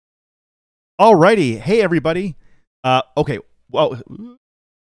Alrighty. Hey, everybody. Okay. Well,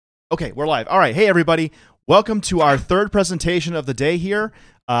 okay, we're live. All right. Hey, everybody. Welcome to our third presentation of the day here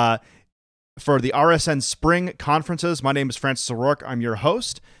for the RSN Spring Conferences. My name is Francis O'Rourke. I'm your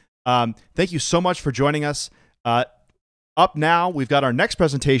host. Thank you so much for joining us. Up now, we've got our next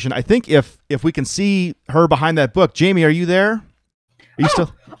presentation. I think if we can see her behind that book. Jamie, are you there? Are you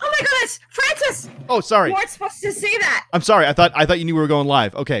still? Oh my goodness, Francis! Oh, sorry. You weren't supposed to see that. I'm sorry. I thought you knew we were going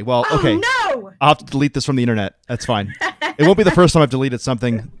live. Okay. Well, okay. Oh no! I'll have to delete this from the internet. That's fine. It won't be the first time I've deleted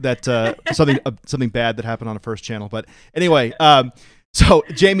something that something bad that happened on a FIRST channel. But anyway, so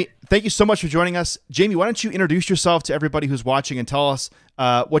Jamie, thank you so much for joining us. Jamie, why don't you introduce yourself to everybody who's watching and tell us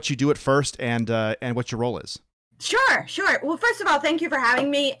what you do at FIRST and what your role is. Sure. Well, first of all, thank you for having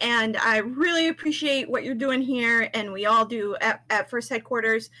me, and I really appreciate what you're doing here, and we all do at FIRST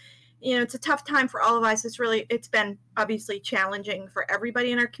headquarters. You know, it's a tough time for all of us. It's been obviously challenging for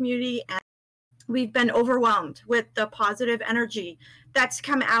everybody in our community, and we've been overwhelmed with the positive energy that's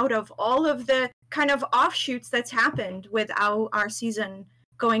come out of all of the kind of offshoots that's happened without our season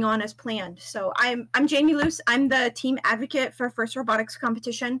going on as planned. So I'm Jamee Luce. I'm the team advocate for FIRST Robotics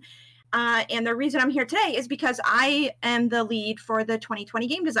Competition. And the reason I'm here today is because I am the lead for the 2020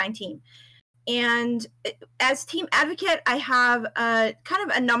 game design team. And as team advocate, I have kind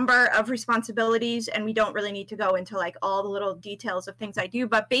of a number of responsibilities, and we don't really need to go into like all the little details of things I do.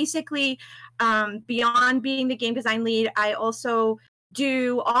 But basically, beyond being the game design lead, I also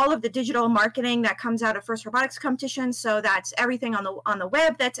do all of the digital marketing that comes out of FIRST Robotics Competition. So that's everything on the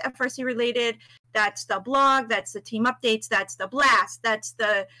web that's FRC related. That's the blog, that's the team updates, that's the blast, that's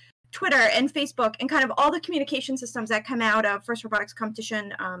the Twitter and Facebook, and kind of all the communication systems that come out of FIRST Robotics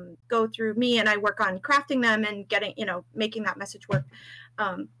Competition go through me, and I work on crafting them and making that message work.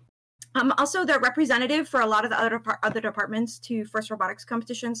 I'm also the representative for a lot of the other departments to FIRST Robotics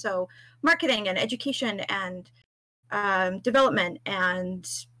Competition, so marketing and education and development and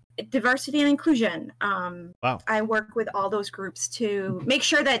diversity and inclusion. Wow. I work with all those groups to make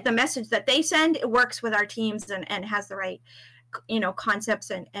sure that the message that they send works with our teams and has the right concepts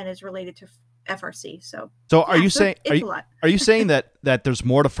and is related to FRC. So are you saying that there's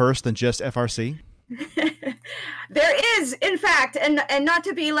more to FIRST than just FRC? There is, in fact, and not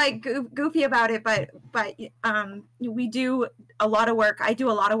to be like goofy about it, but we do a lot of work. I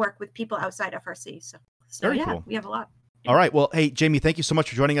do a lot of work with people outside FRC. So Very yeah, cool. We have a lot. All right. Well, hey, Jamie, thank you so much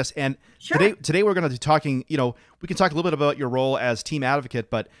for joining us. And sure. Today we're going to be talking, we can talk a little bit about your role as team advocate,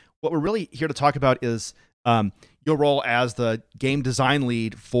 but what we're really here to talk about is your role as the game design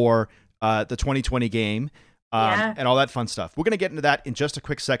lead for the 2020 game and all that fun stuff. We're going to get into that in just a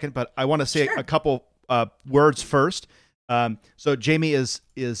quick second, but I want to say a couple words first. So Jamie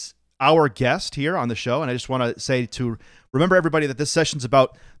is our guest here on the show, and I just want to say to remember everybody that this session's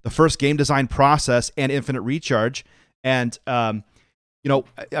about the FIRST game design process and infinite recharge. And I'm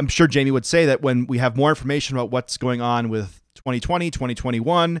sure Jamie would say that when we have more information about what's going on with 2020,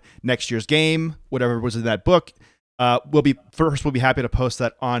 2021, next year's game, whatever was in that book, we'll be happy to post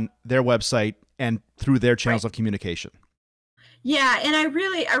that on their website and through their channels of communication. Yeah, and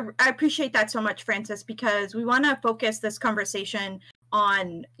I appreciate that so much, Francis, because we want to focus this conversation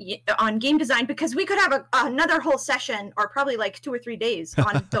on game design, because we could have another whole session, or probably like 2 or 3 days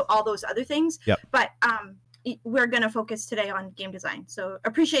on all those other things. Yep. But we're going to focus today on game design. So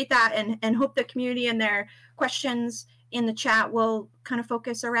appreciate that, and hope the community and their questions in the chat will kind of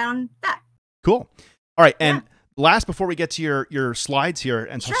focus around that. Cool. All right. And last, before we get to your slides here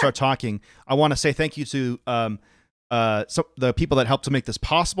and start talking, I want to say thank you to the people that helped to make this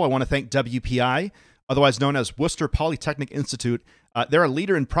possible. I want to thank WPI, otherwise known as Worcester Polytechnic Institute. They're a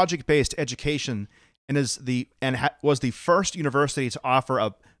leader in project-based education and was the first university to offer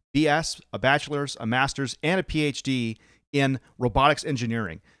a BS, a bachelor's, a master's, and a PhD in robotics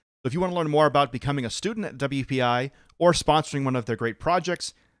engineering. So if you want to learn more about becoming a student at WPI or sponsoring one of their great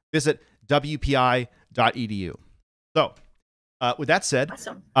projects, visit wpi.edu. So with that said,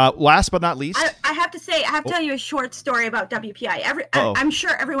 awesome. Last but not least, I have to tell you a short story about WPI. I'm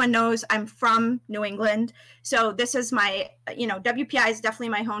sure everyone knows I'm from New England. So this is my, WPI is definitely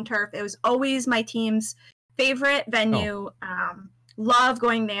my home turf. It was always my team's favorite venue. Love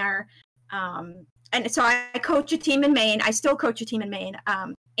going there. And so I coach a team in Maine. I still coach a team in Maine.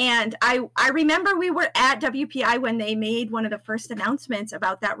 And I remember we were at WPI when they made one of the first announcements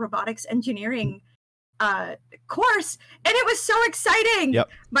about that robotics engineering course. And it was so exciting. Yep.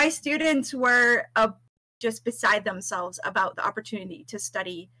 My students were just beside themselves about the opportunity to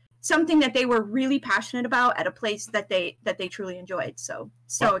study something that they were really passionate about at a place that they truly enjoyed. So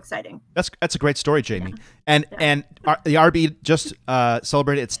exciting. That's a great story, Jamie. And the RB just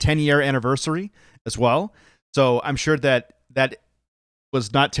celebrated its 10-year anniversary as well. So I'm sure that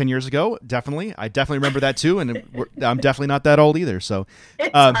was not 10 years ago. Definitely. I definitely remember that too. And I'm definitely not that old either. So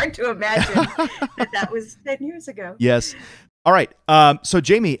it's hard to imagine that was 10 years ago. Yes. All right. So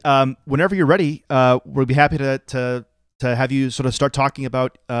Jamie, whenever you're ready, we'll be happy to have you sort of start talking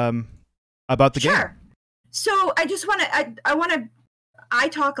about the game. Sure. So I just want to, I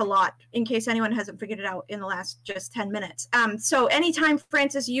talk a lot in case anyone hasn't figured it out in the last just 10 minutes. So anytime,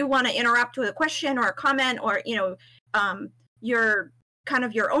 Francis, you want to interrupt with a question or a comment, or, your kind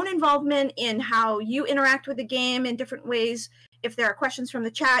of your own involvement in how you interact with the game in different ways. If there are questions from the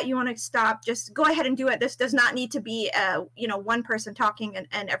chat you want to stop, just go ahead and do it. This does not need to be one person talking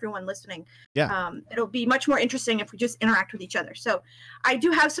and everyone listening. Yeah. It'll be much more interesting if we just interact with each other. So I do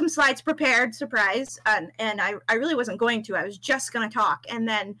have some slides prepared, surprise, and I really wasn't going to. I was just going to talk. And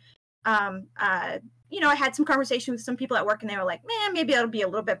then I had some conversation with some people at work, and they were like, man, maybe it'll be a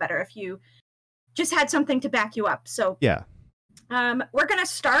little bit better if you just had something to back you up. So yeah. We're going to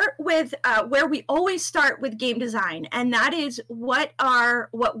start with where we always start with game design, and that is what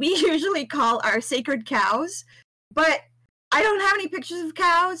we usually call our sacred cows. But I don't have any pictures of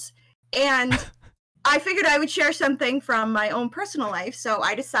cows, and I figured I would share something from my own personal life. So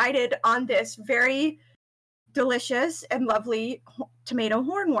I decided on this very delicious and lovely tomato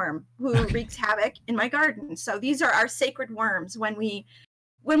hornworm who wreaks havoc in my garden. So these are our sacred worms. When we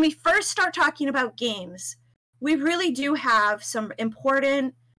first start talking about games, we really do have some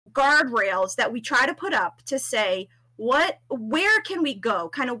important guardrails that we try to put up to say, where can we go?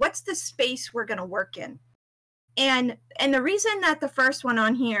 Kind of what's the space we're going to work in? And the reason that the first one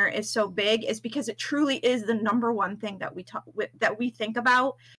on here is so big is because it truly is the number one thing that we think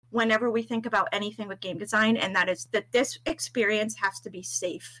about whenever we think about anything with game design, and that is that this experience has to be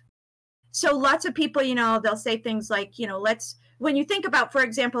safe. So lots of people, they'll say things like, when you think about, for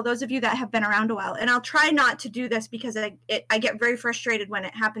example, those of you that have been around a while, and I'll try not to do this because I get very frustrated when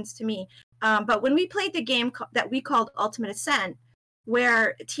it happens to me. But when we played the game that we called Ultimate Ascent,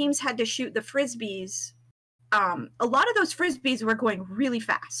 where teams had to shoot the Frisbees, a lot of those Frisbees were going really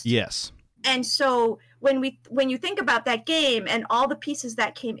fast. Yes. And so when you think about that game and all the pieces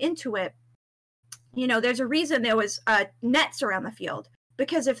that came into it, there's a reason there was nets around the field.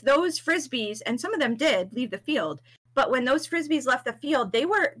 Because if those Frisbees, and some of them did leave the field, but when those Frisbees left the field,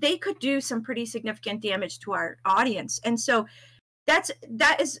 they could do some pretty significant damage to our audience. And so that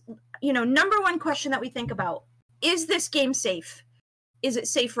is, number one question that we think about. Is this game safe? Is it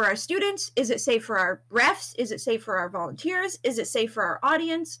safe for our students? Is it safe for our refs? Is it safe for our volunteers? Is it safe for our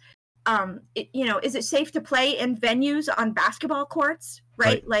audience? Is it safe to play in venues on basketball courts,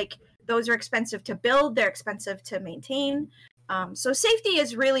 right? Like those are expensive to build. They're expensive to maintain. So safety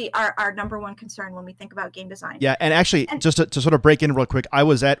is really our number one concern when we think about game design. Yeah, and actually, just to sort of break in real quick, I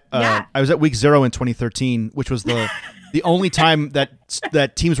was at week 0 in 2013, which was the only time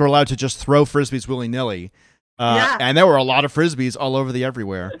that teams were allowed to just throw Frisbees willy-nilly. And there were a lot of Frisbees all over the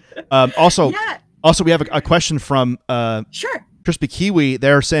everywhere. Also, we have a question from Crispy Kiwi.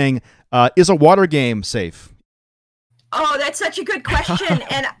 They're saying, is a water game safe? Oh, that's such a good question.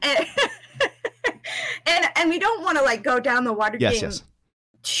 And we don't want to go down the water game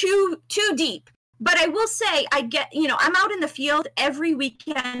too deep. But I will say, I'm out in the field every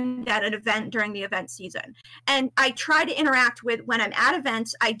weekend at an event during the event season. And I try to interact with, when I'm at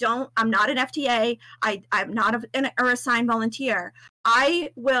events, I'm not an FTA. I'm not an assigned volunteer.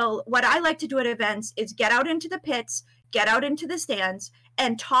 What I like to do at events is get out into the pits, get out into the stands,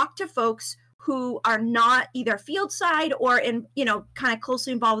 and talk to folks who are not either field side or in, kind of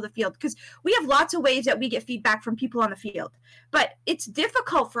closely involved with the field. Because we have lots of ways that we get feedback from people on the field. But it's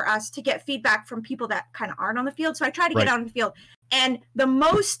difficult for us to get feedback from people that kind of aren't on the field. So I try to get out in the field. And the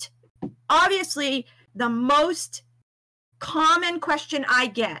most common question I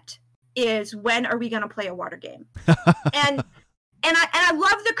get is, when are we going to play a water game? And I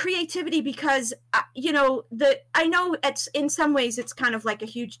love the creativity because, I know it's, in some ways it's kind of like a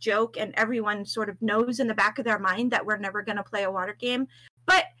huge joke, and everyone sort of knows in the back of their mind that we're never going to play a water game.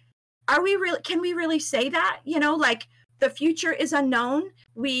 But can we really say that? The future is unknown.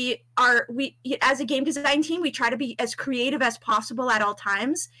 We as a game design team, we try to be as creative as possible at all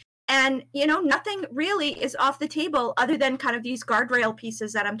times. And, nothing really is off the table other than kind of these guardrail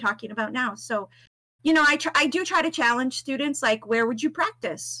pieces that I'm talking about now. So, I do try to challenge students, where would you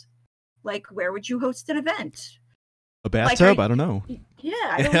practice? Where would you host an event? A bathtub? I don't know. Yeah,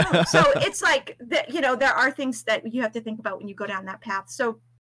 I don't know. So it's there are things that you have to think about when you go down that path. So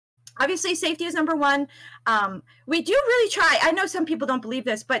Obviously, safety is number one. We do really try. I know some people don't believe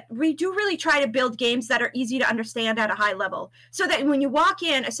this, but we do really try to build games that are easy to understand at a high level. So that when you walk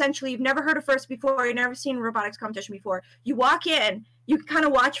in, essentially, you've never heard of FIRST before, you've never seen a robotics competition before. You walk in, you can kind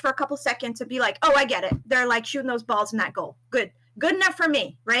of watch for a couple seconds and be like, oh, I get it. They're like shooting those balls in that goal. Good. Good enough for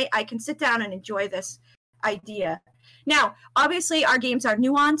me, right? I can sit down and enjoy this idea. Now, obviously, our games are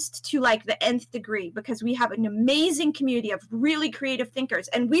nuanced to like the nth degree because we have an amazing community of really creative thinkers,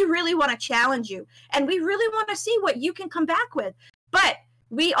 and we really want to challenge you, and we really want to see what you can come back with. But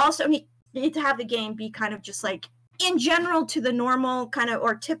we also need to have the game be kind of just like in general to the normal kind of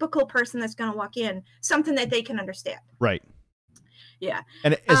or typical person that's going to walk in, something that they can understand. Right. Yeah.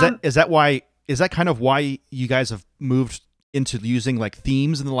 And is that kind of why you guys have moved into using like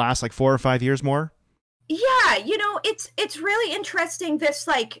themes in the last like 4 or 5 years more? Yeah, it's really interesting, this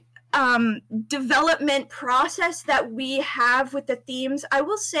like development process that we have with the themes. I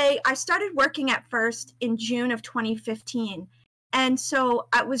will say I started working at FIRST in June of 2015. And so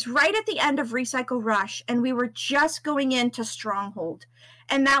I was right at the end of Recycle Rush, and we were just going into Stronghold.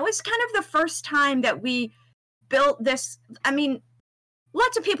 And that was kind of the first time that we built this. I mean,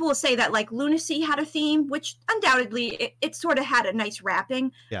 lots of people will say that like Lunacy had a theme, which undoubtedly it sort of had a nice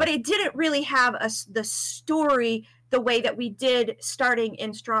wrapping, but it didn't really have the story the way that we did starting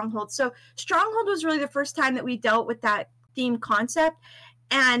in Stronghold. So Stronghold was really the first time that we dealt with that theme concept.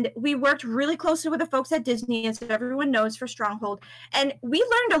 And we worked really closely with the folks at Disney, as everyone knows, for Stronghold. And we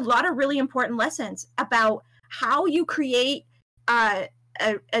learned a lot of really important lessons about how you create a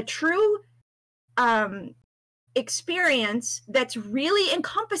true experience that's really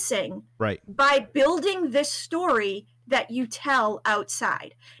encompassing, right, by building this story that you tell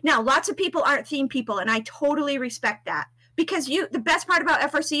outside. Now, lots of people aren't theme people, and I totally respect that, because the best part about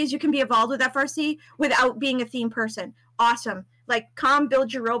FRC is you can be involved with FRC without being a theme person. Awesome. Like, come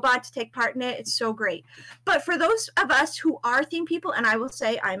build your robots, take part in it. It's so great. But for those of us who are theme people, and I will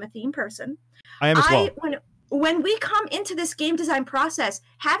say I'm a theme person, I am as well. When we come into this game design process,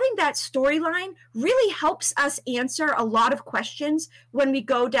 having that storyline really helps us answer a lot of questions when we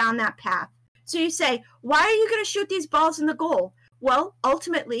go down that path. So you say, why are you going to shoot these balls in the goal? Well,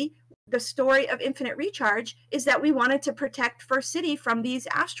 ultimately, the story of Infinite Recharge is that we wanted to protect First City from these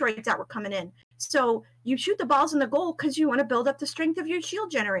asteroids that were coming in. So you shoot the balls in the goal because you want to build up the strength of your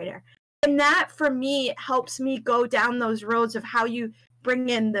shield generator. And that, for me, helps me go down those roads of how you bring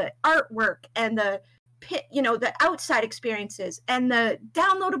in the artwork and the outside experiences and the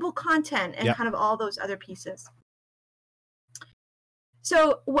downloadable content and kind of all those other pieces.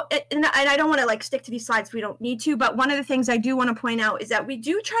 So, and I don't want to like stick to these slides if we don't need to, but one of the things I do want to point out is that we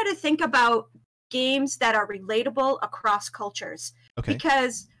do try to think about games that are relatable across cultures. Okay.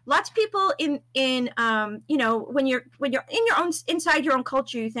 Because lots of people when you're in your own inside your own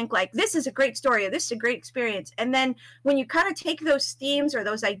culture, you think like, this is a great story, or this is a great experience. And then when you kind of take those themes or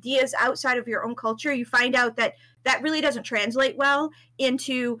those ideas outside of your own culture, you find out that that really doesn't translate well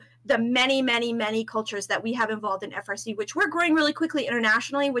into the many, many, many cultures that we have involved in FRC, which we're growing really quickly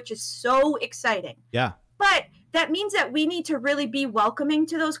internationally, which is so exciting. Yeah. But that means that we need to really be welcoming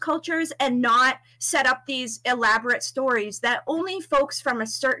to those cultures and not set up these elaborate stories that only folks from a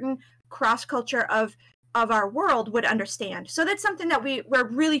certain cross culture of our world would understand. So that's something that we're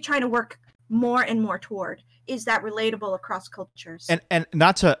really trying to work more and more toward, is that relatable across cultures. And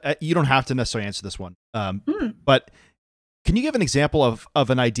not to, you don't have to necessarily answer this one, but can you give an example of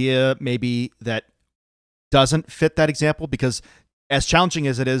an idea maybe that doesn't fit that example? Because as challenging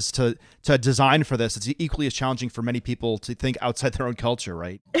as it is to design for this, it's equally as challenging for many people to think outside their own culture,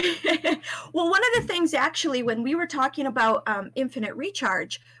 right? Well, one of the things actually, when we were talking about Infinite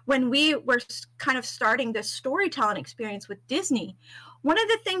Recharge, when we were kind of starting this storytelling experience with Disney, one of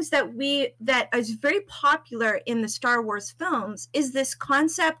the things that is very popular in the Star Wars films is this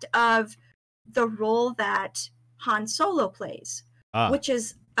concept of the role that Han Solo plays, which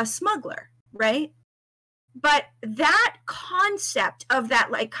is a smuggler, right? But that concept of that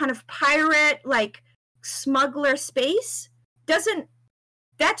like kind of pirate, like smuggler space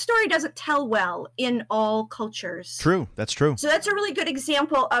that story doesn't tell well in all cultures. True. That's true. So that's a really good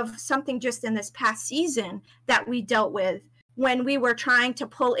example of something just in this past season that we dealt with when we were trying to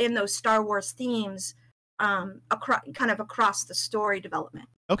pull in those Star Wars themes across the story development.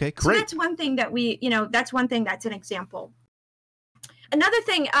 Okay, great. So that's one thing that that's an example. Another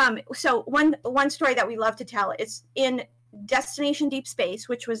thing, so one story that we love to tell is in Destination Deep Space,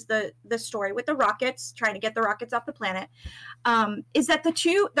 which was the story with the rockets, trying to get the rockets off the planet, is that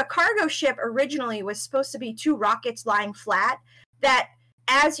the cargo ship originally was supposed to be 2 rockets lying flat, that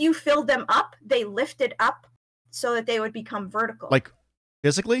as you filled them up, they lifted up so that they would become vertical. Like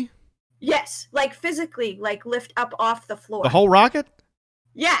physically? Yes, like physically, like lift up off the floor. The whole rocket?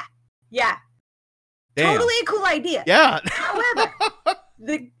 Yeah, yeah. Damn. Totally a cool idea. Yeah. However,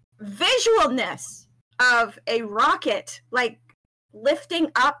 the visualness of a rocket, like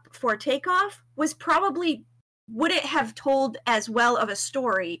lifting up for takeoff, was probably wouldn't have told as well of a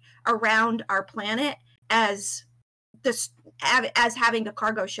story around our planet as this as having a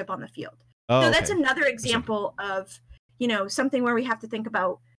cargo ship on the field. Oh, so that's another example of, you know, something where we have to think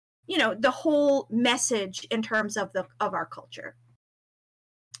about, you know, the whole message in terms of our culture.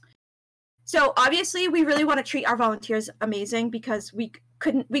 So obviously we really want to treat our volunteers amazing, because we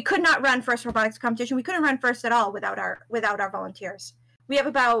could not run FIRST Robotics Competition. We couldn't run FIRST at all without our volunteers. We have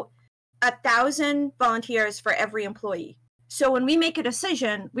about 1,000 volunteers for every employee. So when we make a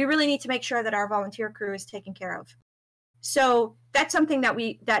decision, we really need to make sure that our volunteer crew is taken care of. So that's something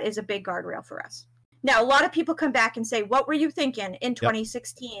that is a big guardrail for us. Now, a lot of people come back and say, what were you thinking in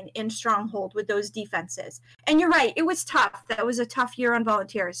 2016 in Stronghold with those defenses? And you're right, it was tough. That was a tough year on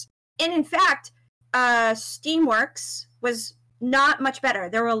volunteers. And in fact, Steamworks was not much better.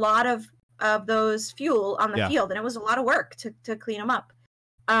 There were a lot of those fuel on the field, and it was a lot of work to clean them up.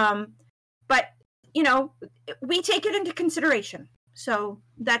 But, you know, we take it into consideration. So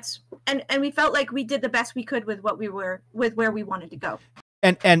that's, and we felt like we did the best we could with where we wanted to go.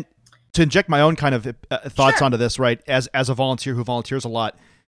 And to inject my own kind of thoughts onto this, right? As a volunteer who volunteers a lot,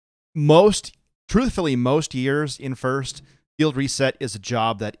 truthfully, most years in FIRST, field reset is a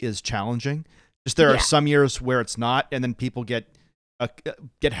job that is challenging. Just there are some years where it's not, and then people get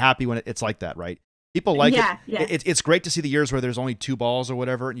happy when it's like that, right? People like it. It's great to see the years where there's only 2 balls or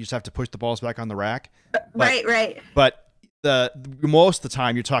whatever, and you just have to push the balls back on the rack. Right. But most of the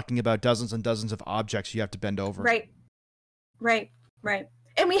time, you're talking about dozens and dozens of objects you have to bend over. Right.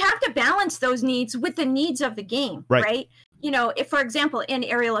 And we have to balance those needs with the needs of the game, right? You know, if, for example, in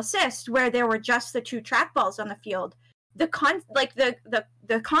aerial assist, where there were just the 2 trackballs on the field, the construct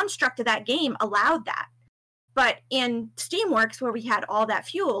of that game allowed that. But in Steamworks, where we had all that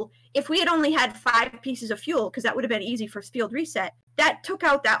fuel, if we had only had 5 pieces of fuel, because that would have been easy for field reset, that took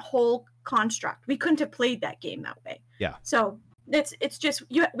out that whole construct. We couldn't have played that game that way. Yeah. So it's just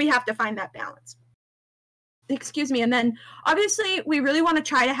we have to find that balance. Excuse me. And then obviously we really want to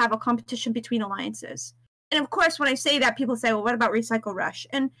try to have a competition between alliances. And of course, when I say that, people say, well, what about Recycle Rush?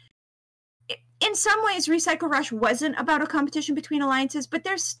 And in some ways, Recycle Rush wasn't about a competition between alliances, but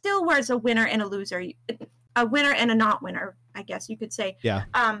there still was a winner and a loser, a winner and a not winner, I guess you could say. Yeah.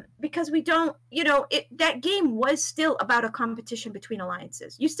 Because we don't, you know, that game was still about a competition between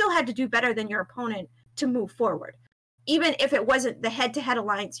alliances. You still had to do better than your opponent to move forward, even if it wasn't the head-to-head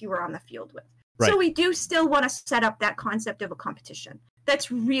alliance you were on the field with. Right. So we do still want to set up that concept of a competition.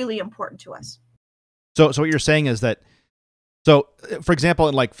 That's really important to us. So what you're saying is that, so for example,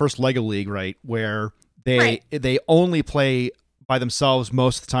 in like FIRST Lego League, right, where they only play by themselves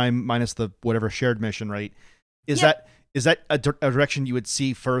most of the time, minus the whatever shared mission, right? Is that a direction you would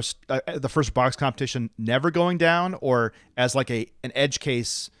see the FIRST Robotics Competition never going down, or as like an edge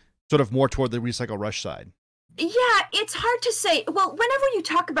case, sort of more toward the Recycle Rush side? Yeah, it's hard to say. Well, whenever you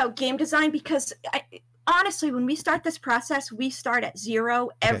talk about game design, because honestly, when we start this process, we start at 0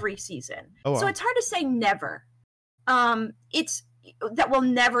 every season. Oh, wow. So it's hard to say never. It's that we'll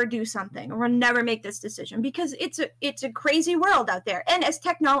never do something, or we'll never make this decision, because it's a crazy world out there. And as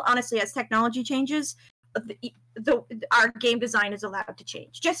technology changes, our game design is allowed to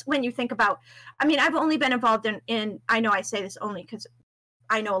change. Just when you think about, I mean, I've only been involved in I know I say this only because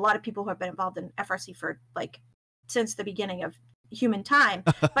I know a lot of people who have been involved in FRC for like since the beginning of human time,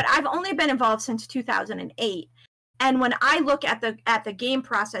 but I've only been involved since 2008. And when I look at the game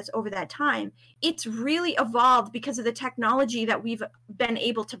process over that time, it's really evolved because of the technology that we've been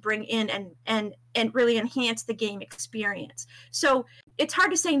able to bring in and really enhance the game experience. So it's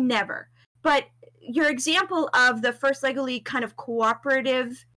hard to say never, but your example of the FIRST Lego League kind of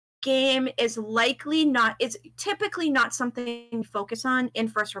cooperative game is typically not something we focus on in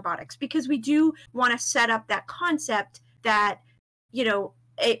FIRST Robotics, because we do want to set up that concept that, you know,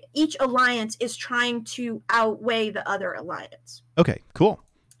 each alliance is trying to outweigh the other alliance. Okay, cool.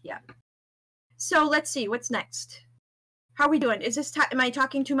 Yeah. So let's see, what's next? How are we doing? Is this am I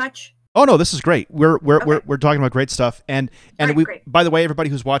talking too much? Oh no, this is great. We're talking about great stuff. And great. By the way, everybody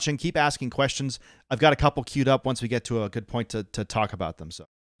who's watching, keep asking questions. I've got a couple queued up once we get to a good point to talk about them. So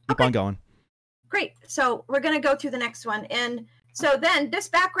keep on going. Great. So we're going to go to the next one. And so then this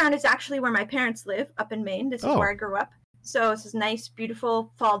background is actually where my parents live, up in Maine. This is where I grew up. So this is a nice,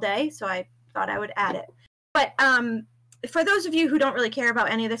 beautiful fall day. So I thought I would add it. But for those of you who don't really care about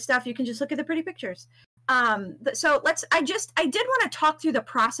any of this stuff, you can just look at the pretty pictures. So I did want to talk through the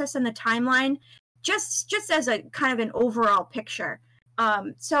process and the timeline, just as a kind of an overall picture.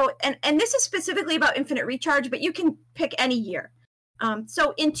 So this is specifically about Infinite Recharge, but you can pick any year.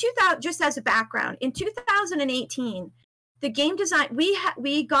 So in 2000, just as a background, in 2018, the game design,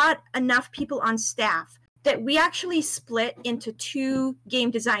 we got enough people on staff that we actually split into 2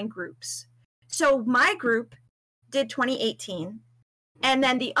 game design groups. So my group did 2018, and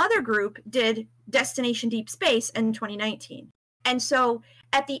then the other group did Destination Deep Space in 2019. And so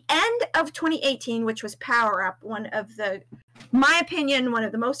at the end of 2018, which was Power Up, my opinion, one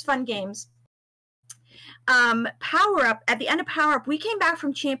of the most fun games, Power Up, at the end of Power Up, we came back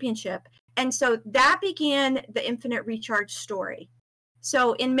from Championship. And so that began the Infinite Recharge story.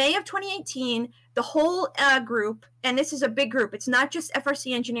 So in May of 2018, the whole group, and this is a big group, it's not just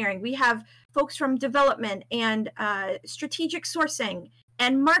FRC engineering. We have folks from development and strategic sourcing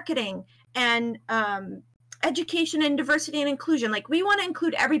and marketing and education and diversity and inclusion. Like, we want to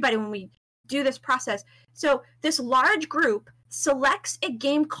include everybody when we do this process. So this large group selects a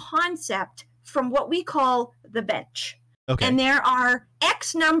game concept from what we call the bench. Okay. And there are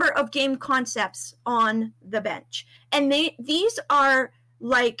X number of game concepts on the bench. And these are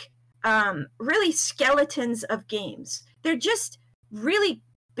like really skeletons of games. They're just really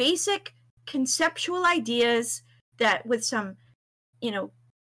basic conceptual ideas that with some,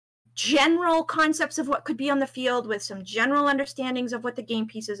 general concepts of what could be on the field, with some general understandings of what the game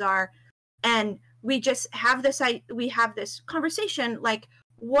pieces are. And we just have this conversation, like,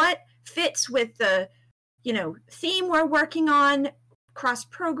 what fits with the theme we're working on, cross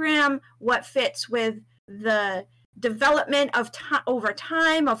program, what fits with the development of over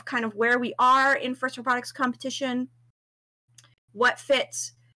time of kind of where we are in FIRST Robotics Competition, what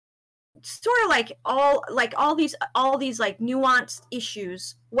fits, sort of like all these like nuanced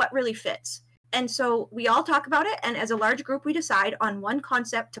issues, what really fits. And so we all talk about it, and as a large group, we decide on one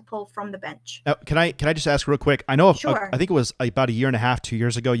concept to pull from the bench. Now, can I just ask real quick? I know, Sure. I think it was about 1.5 years, 2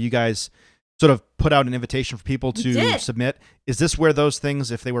 years ago, you guys sort of put out an invitation for people to submit. Is this where those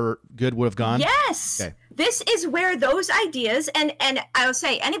things, if they were good, would have gone? Yes. Okay. This is where those ideas, and I'll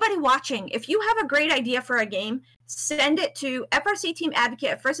say, anybody watching, if you have a great idea for a game, send it to FRC Team Advocate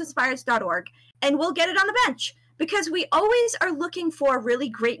at firstinspires.org, and we'll get it on the bench, because we always are looking for really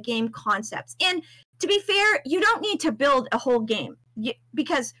great game concepts. And to be fair, you don't need to build a whole game,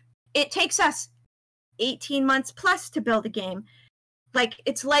 because it takes us 18 months plus to build a game. Like,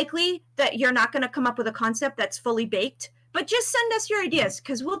 it's likely that you're not going to come up with a concept that's fully baked, but just send us your ideas,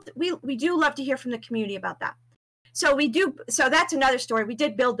 because we do love to hear from the community about that. So that's another story. We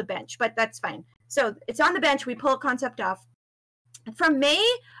did build the bench, but that's fine. So it's on the bench. We pull a concept off. From May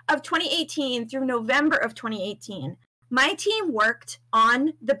of 2018 through November of 2018, my team worked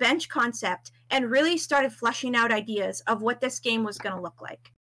on the bench concept and really started fleshing out ideas of what this game was going to look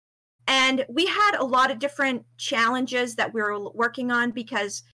like. And we had a lot of different challenges that we were working on,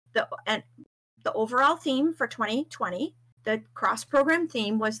 because the overall theme for 2020, the cross-program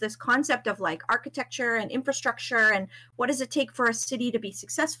theme, was this concept of like architecture and infrastructure and what does it take for a city to be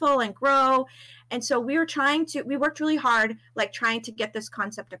successful and grow. And so we worked really hard, like, trying to get this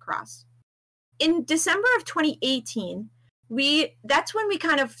concept across. In December of 2018, that's when we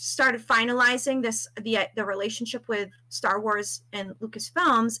kind of started finalizing the relationship with Star Wars and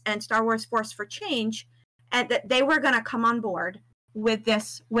Lucasfilms and Star Wars Force for Change, and that they were going to come on board with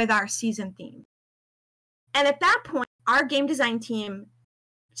our season theme. And at that point, our game design team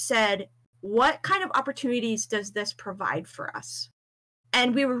said, what kind of opportunities does this provide for us?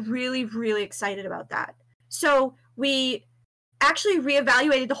 And we were really, really excited about that. So we actually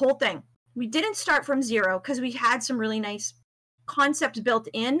reevaluated the whole thing. We didn't start from zero, because we had some really nice concepts built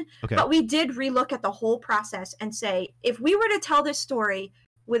in, but we did relook at the whole process and say, if we were to tell this story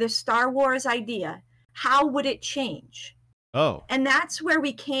with a Star Wars idea, how would it change? Oh. And that's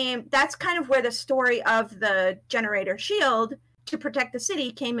kind of where the story of the generator shield to protect the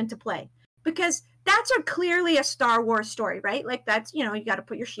city came into play. Because that's clearly a Star Wars story, right? Like, that's, you got to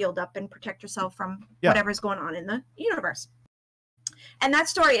put your shield up and protect yourself from whatever's going on in the universe. And that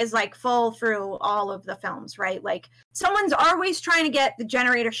story is like full through all of the films, right? Like, someone's always trying to get the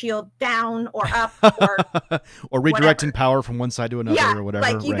generator shield down or up or redirecting power from one side to another or whatever.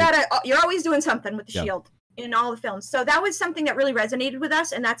 Like, you're always doing something with the shield in all the films. So that was something that really resonated with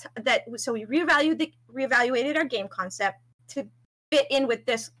us. And so we reevaluated our game concept to fit in with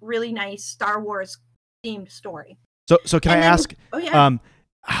this really nice Star Wars themed story. So can I ask,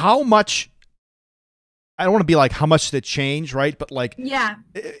 how much, I don't want to be like, how much did it change, right? But like,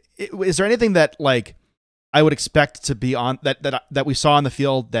 is there anything that, like, I would expect to be on that we saw on the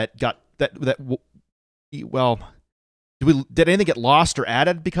field that well, did anything get lost or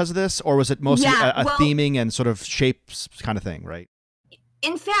added because of this, or was it mostly a theming and sort of shapes kind of thing, right?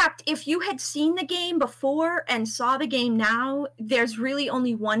 In fact, if you had seen the game before and saw the game now, there's really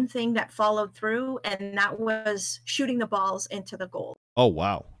only one thing that followed through, and that was shooting the balls into the goal. Oh,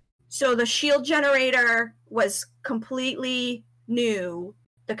 wow. So the shield generator was completely new.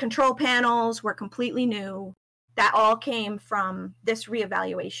 The control panels were completely new. That all came from this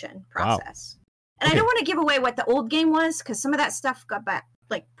reevaluation process. Wow. And okay. I don't want to give away what the old game was, because some of that stuff got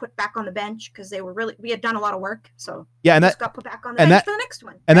put back on the bench because we had done a lot of work. So yeah, and that got put back on the bench for the next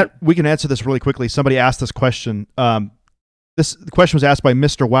one. And that we can answer this really quickly. Somebody asked this question. This question was asked by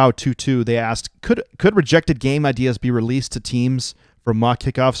Mr. Wow22. They asked, could rejected game ideas be released to teams for mock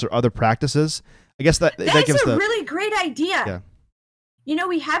kickoffs or other practices? I guess that gives a really great idea. Yeah. You know,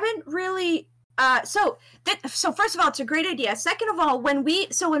 we haven't really. So first of all, it's a great idea. Second of all,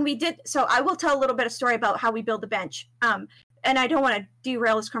 I will tell a little bit of story about how we build the bench. And I don't want to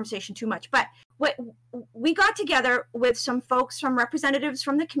derail this conversation too much, but we got together with some folks, from representatives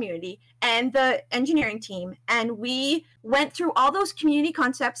from the community and the engineering team, and we went through all those community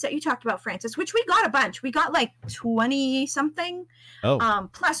concepts that you talked about, Francis, which we got a bunch. We got like 20 something. Oh.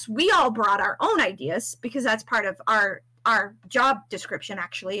 Plus we all brought our own ideas, because that's part of our job description,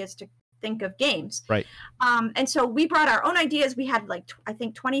 actually, is to think of games. Right. And so we brought our own ideas. We had I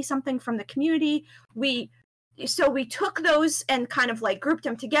think 20 something from the community. So we took those and kind of grouped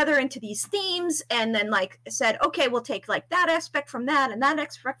them together into these themes, and then said, okay, we'll take that aspect from that and that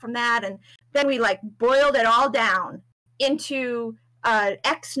aspect from that. And then we boiled it all down into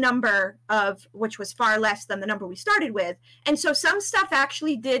X number of, which was far less than the number we started with. And so some stuff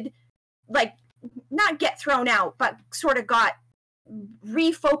actually did not get thrown out, but sort of got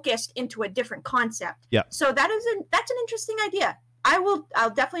refocused into a different concept. Yeah. So that's an interesting idea. I'll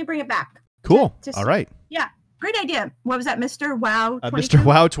definitely bring it back. Cool. All right. Yeah. Great idea. What was that, Mr. Wow? Mr.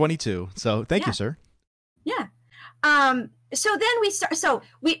 Wow 22. So thank you, sir. Yeah. So then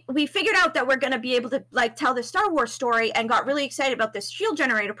we figured out that we're going to be able to tell the Star Wars story, and got really excited about this shield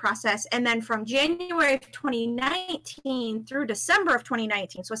generator process. And then from January of 2019 through December of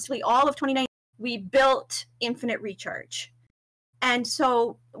 2019, so essentially all of 2019, we built Infinite Recharge. And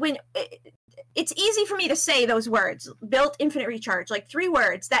so it's easy for me to say those words, built Infinite Recharge, 3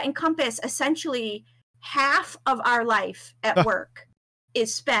 words that encompass essentially half of our life at work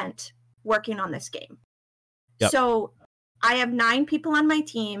is spent working on this game. Yep. So I have 9 people on my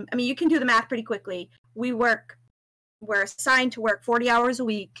team. I mean, you can do the math pretty quickly. We're assigned to work 40 hours a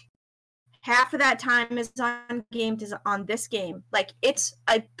week. Half of that time is on this game. It's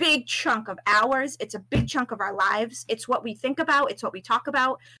a big chunk of hours. It's a big chunk of our lives. It's what we think about. It's what we talk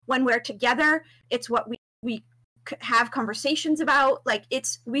about when we're together. It's what we have conversations about.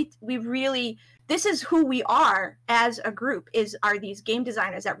 We really, this is who we are as a group, are these game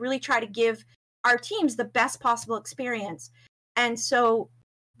designers that really try to give our teams the best possible experience. And so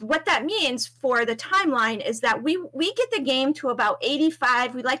what that means for the timeline is that we get the game to about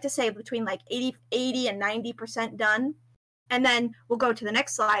 85. We like to say between 80 and 90% done. And then we'll go to the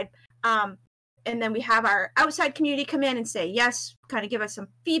next slide. And then we have our outside community come in and say, yes, kind of give us some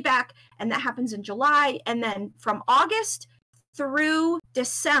feedback. And that happens in July. And then from August through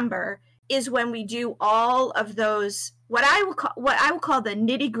December is when we do all of those, what I will call the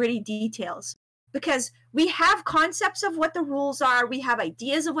nitty-gritty details. Because we have concepts of what the rules are, we have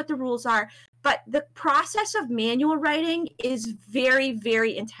ideas of what the rules are, but the process of manual writing is very,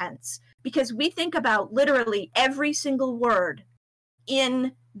 very intense, because we think about literally every single word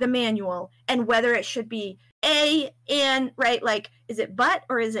in the manual and whether it should be and, right? Is it but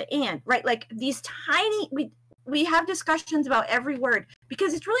or is it and, right? These tiny, we have discussions about every word,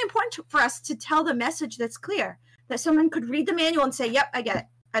 because it's really important for us to tell the message that's clear, that someone could read the manual and say, yep, I get it.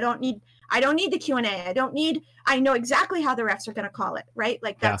 I don't need the Q&A. I know exactly how the refs are going to call it, right?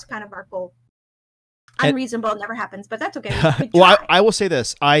 That's kind of our goal. Unreasonable, never happens, but that's okay. Well, I will say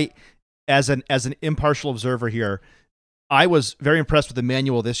this. As an impartial observer here, I was very impressed with the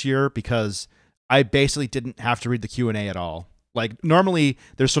manual this year, because I basically didn't have to read the Q&A at all. Normally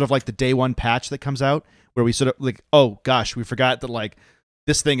there's sort of the day one patch that comes out where we sort of oh gosh, we forgot that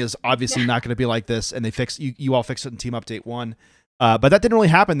this thing is obviously not going to be like this, and they you all fix it in Team Update 1. But that didn't really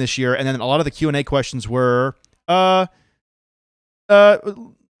happen this year. And then a lot of the Q&A questions were more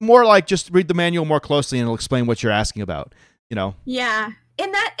just read the manual more closely and it'll explain what you're asking about, Yeah.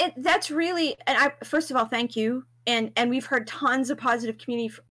 And that's really, and first of all, thank you. And we've heard tons of positive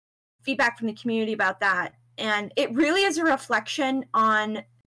community feedback from the community about that. And it really is a reflection on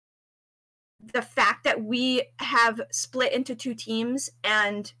the fact that we have split into 2 teams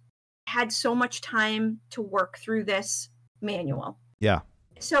and had so much time to work through this manual. Yeah.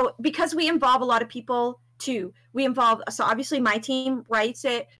 So because we involve a lot of people too, so obviously my team writes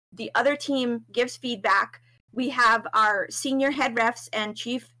it, the other team gives feedback. We have our senior head refs and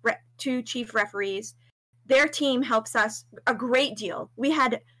two chief referees. Their team helps us a great deal. We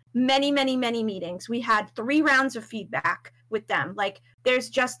had many meetings. We had 3 rounds of feedback with them. Like, there's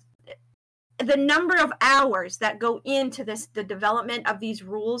just the number of hours that go into the development of these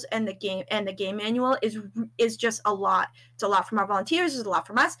rules and the game manual is just a lot. It's a lot from our volunteers, it's a lot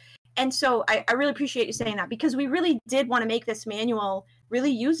from us. And so I really appreciate you saying that, because we really did want to make this manual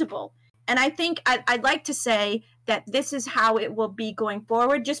really usable. And I think I'd like to say that this is how it will be going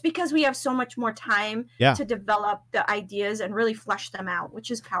forward, just because we have so much more time to develop the ideas and really flesh them out, which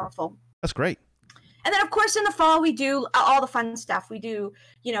is powerful. That's great. And then, of course, in the fall, we do all the fun stuff. We do,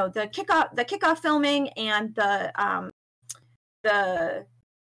 the kickoff filming and the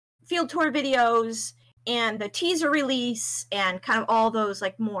field tour videos and the teaser release and kind of all those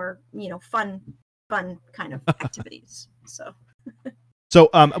like more, fun kind of activities. So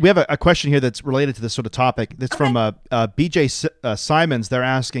we have a question here that's related to this sort of topic. That's from BJ Simons. They're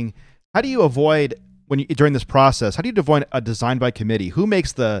asking, how do you avoid, during this process, how do you avoid a design by committee? Who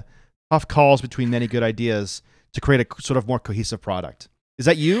makes the tough calls between many good ideas to create a sort of more cohesive product? Is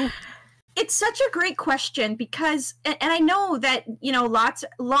that you? It's such a great question, because, and I know that,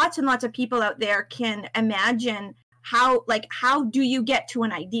 lots and lots of people out there can imagine how do you get to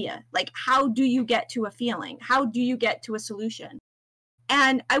an idea? Like, how do you get to a feeling? How do you get to a solution?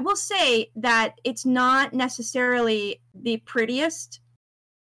 And I will say that it's not necessarily the prettiest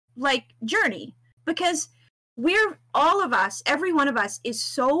journey, because all of us, every one of us is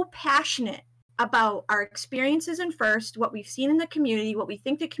so passionate about our experiences in FIRST, what we've seen in the community, what we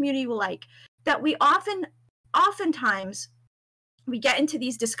think the community will like, that we oftentimes we get into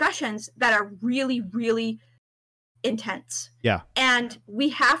these discussions that are really, really intense. Yeah. And we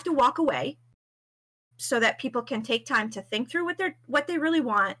have to walk away so that people can take time to think through what they really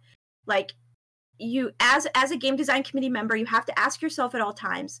want. Like, you, as a game design committee member, you have to ask yourself at all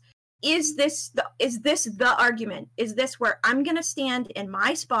times, is this the argument? Is this where I'm going to stand in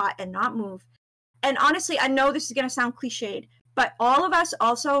my spot and not move? And honestly, I know this is going to sound cliched, but all of us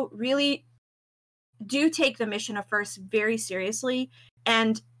also really do take the mission of FIRST very seriously.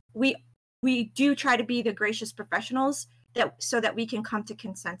 And we do try to be the gracious professionals so that we can come to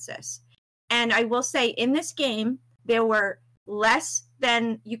consensus. And I will say, in this game, there were less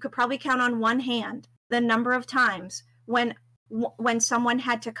than, you could probably count on one hand, the number of times when someone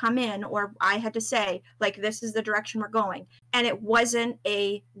had to come in, or I had to say, like, this is the direction we're going. And it wasn't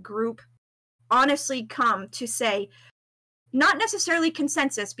a group honestly come to say, not necessarily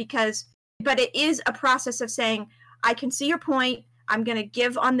consensus, but it is a process of saying, I can see your point, I'm going to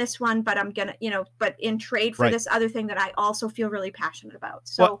give on this one, but I'm going to, but in trade for this other thing that I also feel really passionate about.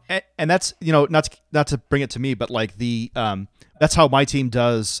 So, well, and that's, not to bring it to me, but like that's how my team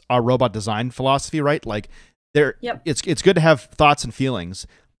does our robot design philosophy, right? Like, it's good to have thoughts and feelings,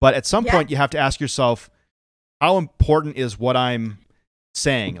 but at some point you have to ask yourself, how important is what I'm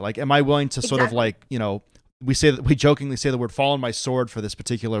saying? Like, am I willing to sort of like, we jokingly say the word fall on my sword for this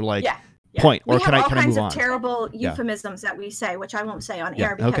particular point, or can I move on? We have all kinds of terrible euphemisms that we say, which I won't say on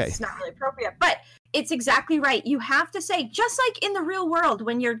air because it's not really appropriate, but it's exactly right. You have to say, just like in the real world,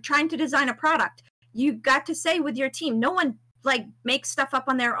 when you're trying to design a product, you've got to say with your team, no one makes stuff up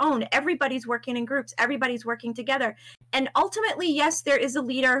on their own. Everybody's working in groups. Everybody's working together. And ultimately, yes, there is a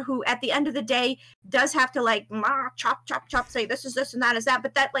leader who at the end of the day does have to chop, say this is this and that is that.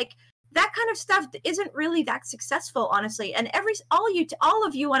 But that kind of stuff isn't really that successful, honestly. And all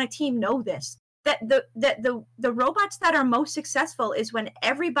of you on a team know this, that the robots that are most successful is when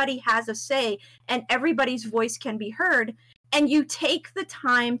everybody has a say and everybody's voice can be heard, and you take the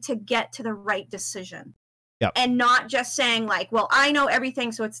time to get to the right decision. Yep. And not just saying well, I know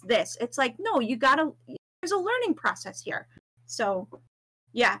everything, so it's this. It's like, no, there's a learning process here. So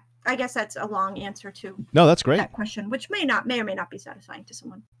yeah, I guess that's a long answer to that's great. That question, which may or may not be satisfying to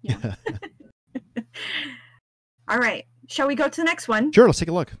someone. Yeah. All right. Shall we go to the next one? Sure, let's take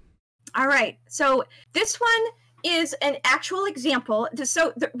a look. All right. So this one is an actual example.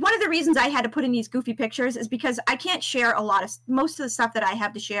 So one of the reasons I had to put in these goofy pictures is because I can't share most of the stuff that I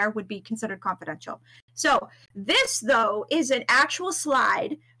have to share would be considered confidential. So this, though, is an actual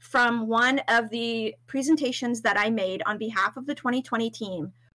slide from one of the presentations that I made on behalf of the 2020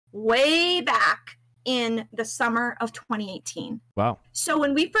 team way back in the summer of 2018. Wow. So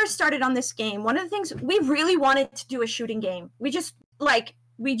when we first started on this game, one of the things we really wanted to do a shooting game. We just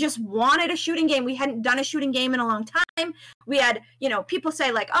We just wanted a shooting game. We hadn't done a shooting game in a long time. We had, you know, people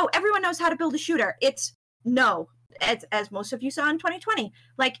say like, oh, everyone knows how to build a shooter. It's no, as most of you saw in 2020,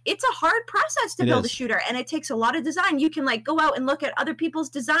 like it's a hard process to build a shooter, and it takes a lot of design. You can like go out and look at other people's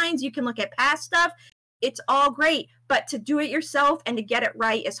designs. You can look at past stuff. It's all great, but to do it yourself and to get it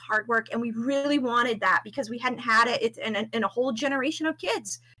right is hard work. And we really wanted that because we hadn't had it. It's in a whole generation of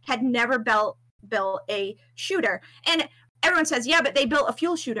kids had never built a shooter. And everyone says, yeah, but they built a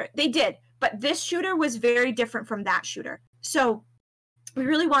fuel shooter. They did, but this shooter was very different from that shooter. So we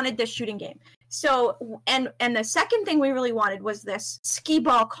really wanted this shooting game. So, and the second thing we really wanted was this skee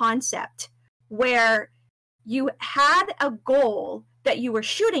ball concept where you had a goal that you were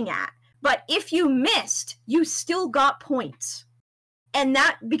shooting at, but if you missed, you still got points. And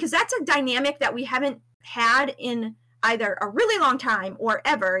that, because that's a dynamic that we haven't had in either a really long time or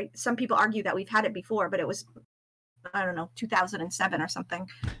ever. Some people argue that we've had it before, but it was, I don't know, 2007 or something.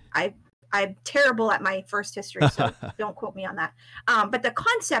 I'm terrible at my FIRST history, so don't quote me on that. But the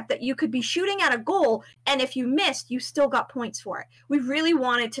concept that you could be shooting at a goal, and if you missed, you still got points for it. We really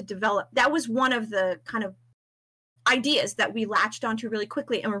wanted to develop. That was one of the kind of ideas that we latched onto really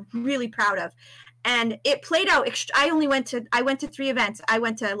quickly and we're really proud of. And it played out. I went to 3 events. I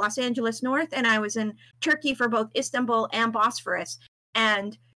went to Los Angeles North, and I was in Turkey for both Istanbul and Bosphorus.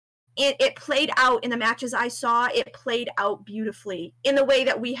 And it played out in the matches I saw. It played out beautifully in the way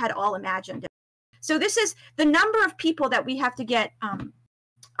that we had all imagined it. So this is the number of people that we have to get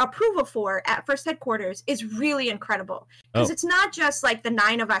approval for at FIRST headquarters is really incredible, because it's not just like the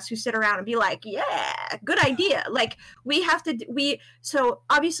 9 of us who sit around and be like, yeah, good idea. Like so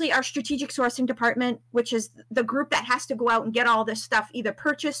obviously our strategic sourcing department, which is the group that has to go out and get all this stuff either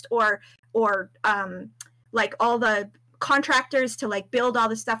purchased or like all the contractors to like build all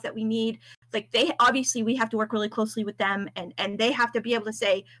the stuff that we need. Like we have to work really closely with them, and they have to be able to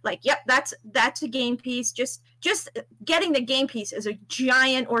say like, yep, that's a game piece. Just getting the game piece is a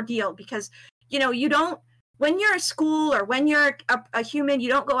giant ordeal, because you know, you don't, when you're a school or when you're a human, you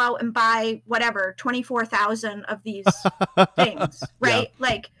don't go out and buy whatever 24,000 of these things, right? Yeah.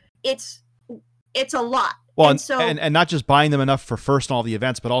 Like it's a lot. Well, and not just buying them enough for FIRST and all the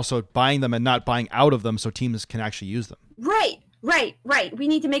events, but also buying them and not buying out of them so teams can actually use them. Right. We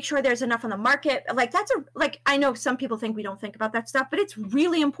need to make sure there's enough on the market. Like I know some people think we don't think about that stuff, but it's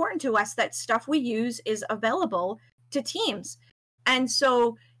really important to us that stuff we use is available to teams. And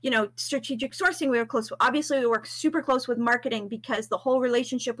so, you know, strategic sourcing, obviously we work super close with marketing, because the whole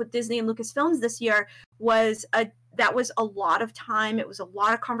relationship with Disney and Lucasfilms this year was that was a lot of time. It was a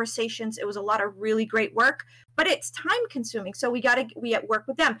lot of conversations. It was a lot of really great work, but it's time consuming. So we work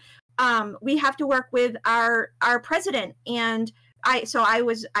with them. We have to work with our president, and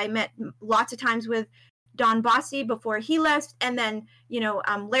I met lots of times with Don Bossi before he left, and then you know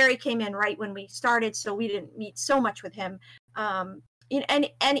Larry came in right when we started, so we didn't meet so much with him.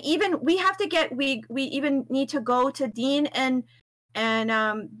 And even we have to get we even need to go to Dean and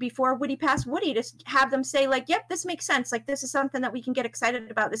before Woody passed Woody, to have them say like, yep, this makes sense. Like this is something that we can get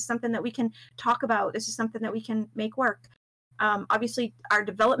excited about. This is something that we can talk about. This is something that we can make work. Obviously our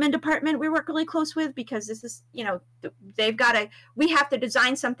development department we work really close with, because this is, you know, we have to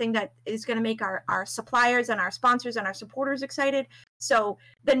design something that is going to make our suppliers and our sponsors and our supporters excited. So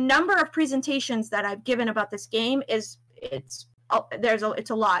the number of presentations that I've given about this game it's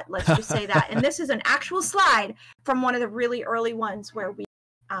a lot, let's just say that. And this is an actual slide from one of the really early ones where we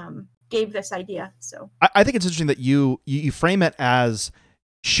gave this idea. So I think it's interesting that you frame it as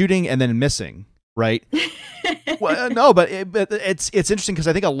shooting and then missing, right? Well, no, but it's interesting, because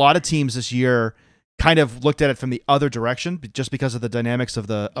I think a lot of teams this year kind of looked at it from the other direction, just because of the dynamics of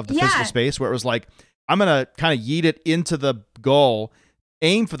the physical space, where it was like, I'm gonna kind of yeet it into the goal,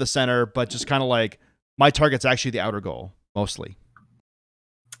 aim for the center, but just kind of like my target's actually the outer goal mostly.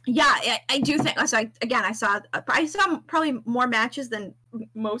 Yeah, I do think. So I saw probably more matches than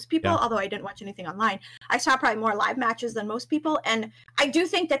most people, although I didn't watch anything online. I saw probably more live matches than most people, and I do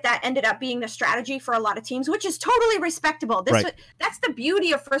think that ended up being the strategy for a lot of teams, which is totally respectable. That's the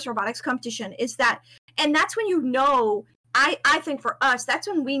beauty of FIRST Robotics Competition, is that, and that's when you know. I think for us, that's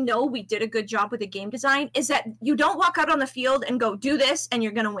when we know we did a good job with the game design, is that you don't walk out on the field and go, do this, and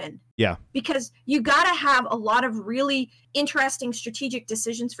you're going to win. Yeah. Because you got to have a lot of really interesting strategic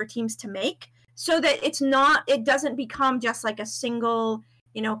decisions for teams to make, so that it doesn't become just like a single,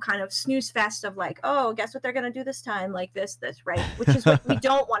 you know, kind of snooze fest of like, oh, guess what they're going to do this time? Like this, right? Which is what we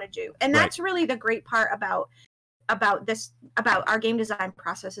don't want to do. And that's really the great part about our game design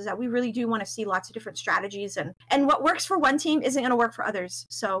process, is that we really do want to see lots of different strategies, and what works for one team isn't going to work for others.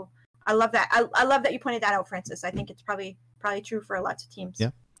 So I love that. I love that you pointed that out, Francis. I think it's probably probably true for lots of teams. Yeah.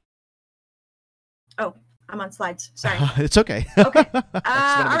 Oh, I'm on slides. Sorry. It's okay. Okay. All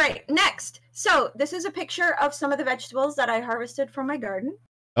right. Next. So this is a picture of some of the vegetables that I harvested from my garden.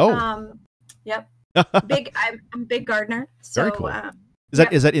 Oh. Yep. Big. I'm a big gardener. So, very cool.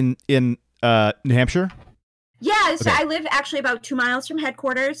 Is that in New Hampshire? Yeah, so I live actually about 2 miles from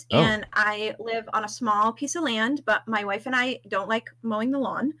headquarters, and I live on a small piece of land, but my wife and I don't like mowing the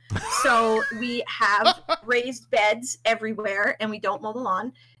lawn. So we have raised beds everywhere, and we don't mow the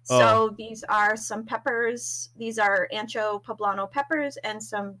lawn. So these are some peppers. These are ancho poblano peppers and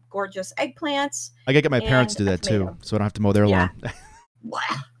some gorgeous eggplants. I gotta get my parents to do that too, so I don't have to mow their lawn.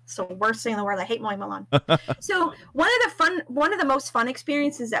 So worst thing in the world. I hate mowing my lawn. So one of the most fun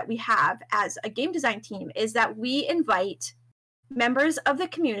experiences that we have as a game design team is that we invite members of the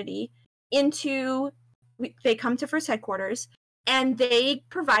community they come to FIRST headquarters and they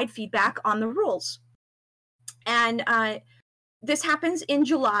provide feedback on the rules. And this happens in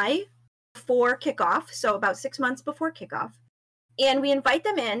July before kickoff, so about 6 months before kickoff. And we invite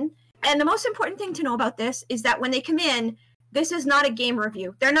them in. And the most important thing to know about this is that when they come in, this is not a game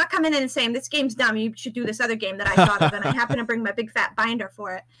review. They're not coming in and saying, this game's dumb, you should do this other game that I thought of, and I happen to bring my big fat binder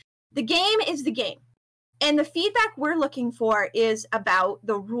for it. The game is the game. And the feedback we're looking for is about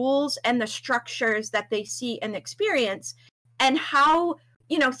the rules and the structures that they see and experience, and how,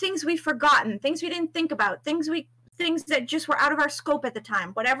 things we've forgotten, things we didn't think about, things that just were out of our scope at the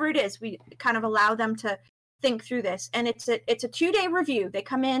time, whatever it is, we kind of allow them to think through this. And it's a 2-day review. They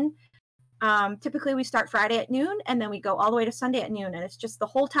come in. Typically we start Friday at noon and then we go all the way to Sunday at noon. And it's just the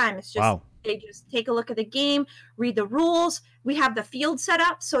whole time. It's just, They just take a look at the game, read the rules. We have the field set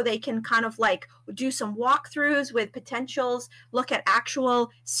up so they can kind of like do some walkthroughs with potentials, look at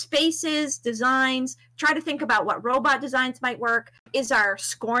actual spaces, designs, try to think about what robot designs might work. Is our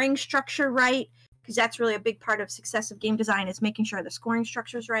scoring structure right? Because that's really a big part of success of game design, is making sure the scoring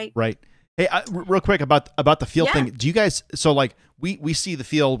structure is right. Right. Hey, real quick about the field thing. Do you guys, so like we see the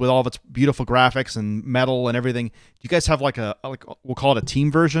field with all of its beautiful graphics and metal and everything. Do you guys have like we'll call it a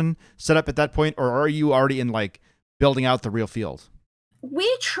team version set up at that point, or are you already in like building out the real field?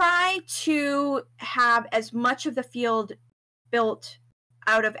 We try to have as much of the field built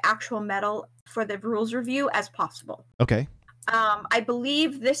out of actual metal for the rules review as possible. Okay. I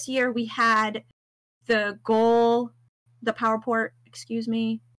believe this year we had the PowerPort,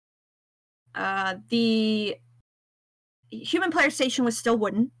 the human player station was still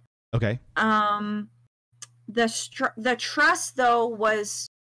wooden. Okay. The truss though was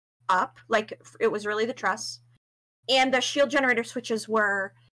up, like it was really the truss, and the shield generator switches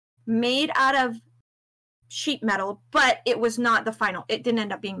were made out of sheet metal, but it was not the final. It didn't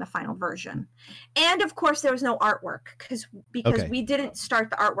end up being the final version. And of course there was no artwork because we didn't start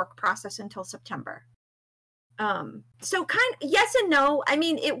the artwork process until September. So kind of yes and no. I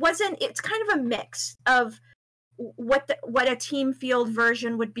mean, it's kind of a mix of what a team field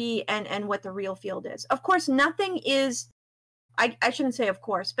version would be and what the real field is. Of course, nothing is, I shouldn't say of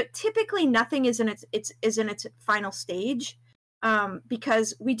course, but typically nothing is in its final stage.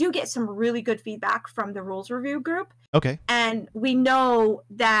 Because we do get some really good feedback from the rules review group. Okay. And we know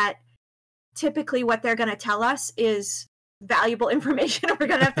that typically what they're going to tell us is valuable information. We're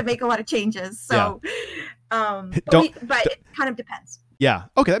going to have to make a lot of changes. So, but it kind of depends. Yeah.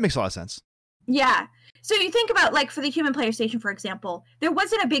 Okay. That makes a lot of sense. Yeah. So you think about, like, for the human player station, for example, there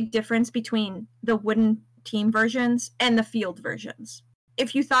wasn't a big difference between the wooden team versions and the field versions,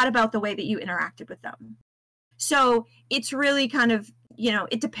 if you thought about the way that you interacted with them. So it's really kind of,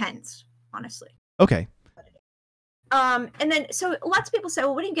 it depends, honestly. Okay. And then, so lots of people say,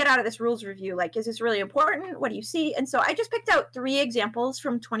 well, what do you get out of this rules review? Like, is this really important? What do you see? And so I just picked out 3 examples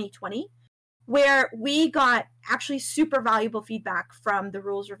from 2020 where we got actually super valuable feedback from the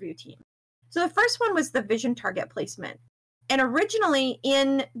rules review team. So the first one was the vision target placement. And originally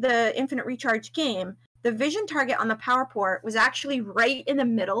in the Infinite Recharge game, the vision target on the PowerPort was actually right in the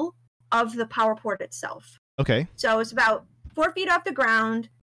middle of the PowerPort itself. Okay. So it's about 4 feet off the ground,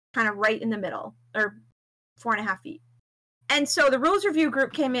 kind of right in the middle, or 4.5 feet. And so the rules review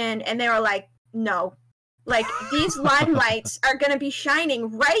group came in and they were like, no, like these limelights are going to be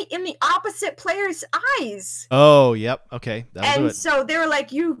shining right in the opposite player's eyes. Oh, yep. Okay. And so they were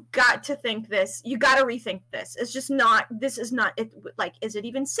like, you got to think this. You got to rethink this. It's just not, this is not, it, like, is it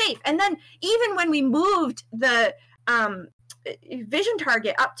even safe? And then even when we moved the vision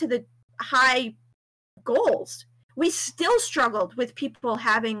target up to the high goals, we still struggled with people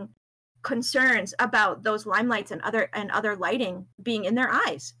having concerns about those limelights and other lighting being in their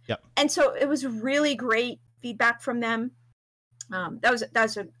eyes. Yep. And so it was really great feedback from them. That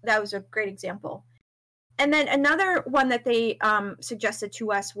was a great example. And then another one that they suggested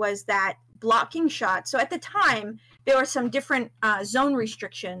to us was that blocking shots. So at the time, there were some different zone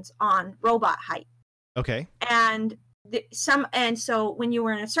restrictions on robot height. Okay. And so when you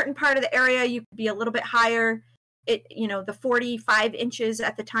were in a certain part of the area, you could be a little bit higher. The 45 inches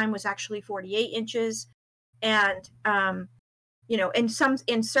at the time was actually 48 inches. And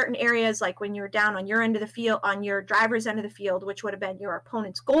in certain areas, like when you were down on your end of the field, on your driver's end of the field, which would have been your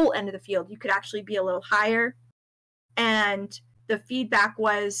opponent's goal end of the field, you could actually be a little higher. And the feedback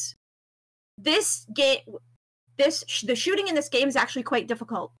was the shooting in this game is actually quite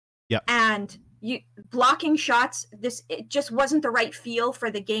difficult. Yeah. And blocking shots, it just wasn't the right feel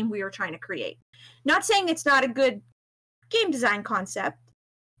for the game we were trying to create. Not saying it's not a good game design concept,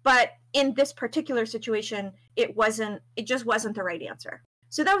 but in this particular situation, it just wasn't the right answer.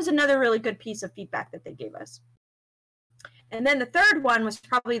 So that was another really good piece of feedback that they gave us. And then the third one was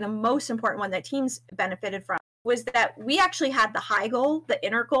probably the most important one that teams benefited from, was that we actually had the high goal, the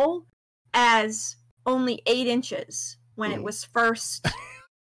inner goal, as only 8 inches when it was first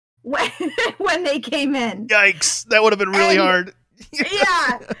when they came in. Yikes, that would have been really hard.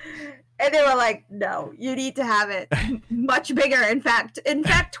 Yeah. And they were like, no, you need to have it much bigger. In fact,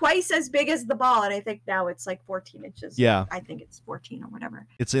 twice as big as the ball. And I think now it's like 14 inches. Yeah. I think it's 14 or whatever.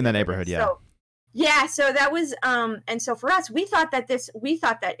 It's in that neighborhood, yeah. So, yeah, so that was, and so for us, we thought that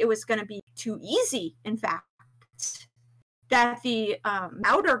it was going to be too easy, in fact, that the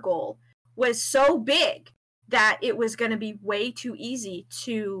outer goal was so big that it was going to be way too easy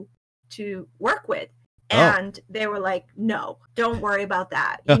to work with. And they were like, no, don't worry about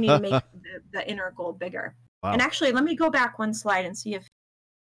that. You need to make the inner goal bigger. Wow. And actually, let me go back one slide and see if...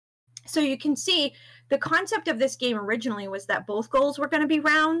 So you can see the concept of this game originally was that both goals were going to be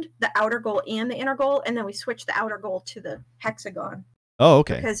round, the outer goal and the inner goal, and then we switched the outer goal to the hexagon. Oh,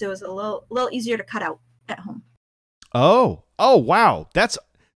 okay. Because it was a little easier to cut out at home. Oh, wow. That's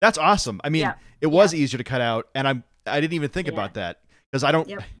awesome. I mean, it was easier to cut out, and I didn't even think about that, because I don't...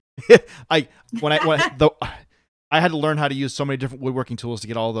 Yep. I had to learn how to use so many different woodworking tools to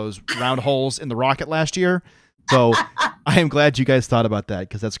get all those round holes in the rocket last year. So I am glad you guys thought about that,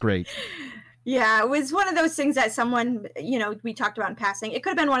 because that's great. Yeah, it was one of those things that someone, we talked about in passing. It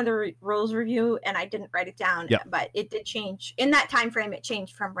could have been one of the rules review, and I didn't write it down. Yep. But it did change. In that time frame, it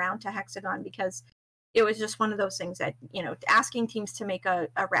changed from round to hexagon, because it was just one of those things that, asking teams to make a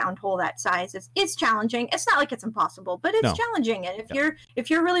round hole that size is challenging. It's not like it's impossible, but it's challenging. And if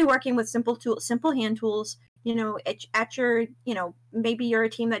you're really working with simple hand tools, at your, maybe you're a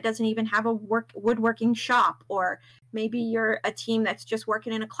team that doesn't even have a woodworking shop, or maybe you're a team that's just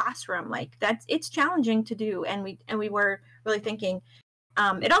working in a classroom, it's challenging to do. And we were really thinking,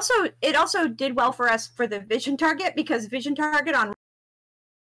 it also did well for us for the vision target, because vision target on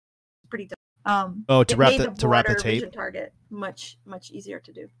pretty difficult. To wrap the tape vision target much easier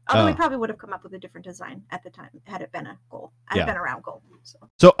to do. Although we probably would have come up with a different design at the time had it been a goal, been a round goal.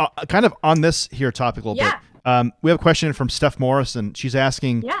 So kind of on this here topic a little bit. We have a question from Steph Morrison. She's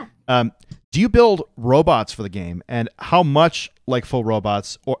asking, do you build robots for the game, and how much like full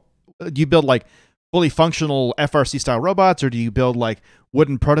robots, or do you build like fully functional FRC style robots, or do you build like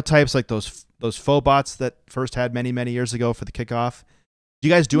wooden prototypes like those faux bots that FIRST had many years ago for the kickoff? Do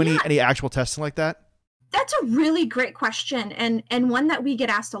you guys do any actual testing like that? That's a really great question, and one that we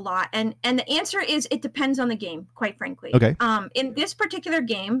get asked a lot. And the answer is it depends on the game, quite frankly. Okay. In this particular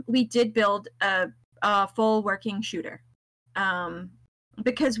game, we did build a full working shooter,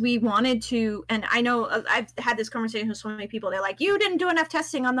 because we wanted to. And I know I've had this conversation with so many people. They're like, "You didn't do enough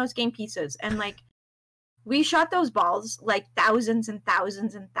testing on those game pieces," and we shot those balls like thousands and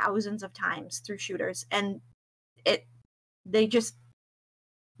thousands and thousands of times through shooters, and they just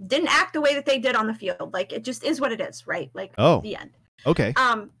didn't act the way that they did on the field. It just is what it is, right? The end. Okay.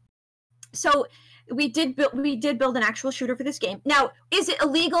 So we did build an actual shooter for this game. Now, is it a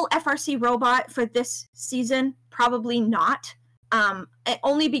legal FRC robot for this season? Probably not.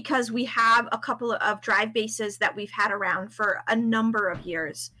 Only because we have a couple of drive bases that we've had around for a number of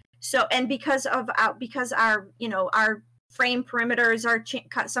years. So, and because our frame perimeters are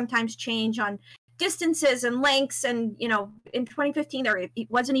sometimes change on distances and lengths, and in 2015 it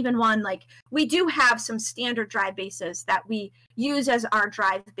wasn't even one. We do have some standard drive bases that we use as our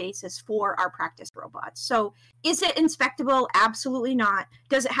drive bases for our practice robots. So is it inspectable? Absolutely not.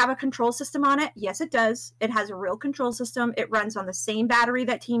 Does it have a control system on it? Yes, it does. It has a real control system. It runs on the same battery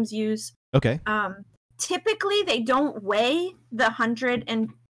that teams use. Okay. Typically they don't weigh the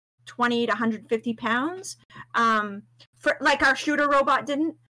 120 to 150 pounds, for our shooter robot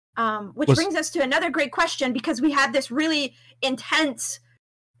didn't. Which brings us to another great question, because we had this really intense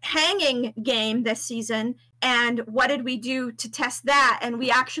hanging game this season. And what did we do to test that? And we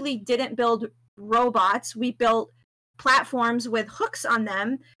actually didn't build robots. We built platforms with hooks on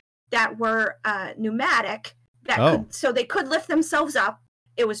them that were pneumatic, so they could lift themselves up.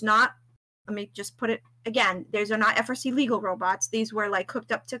 It was not, let me just put it again, these are not FRC legal robots. These were like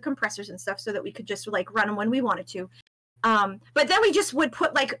hooked up to compressors and stuff so that we could just like run them when we wanted to. But then we just would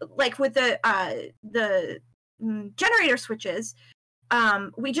put like with the generator switches,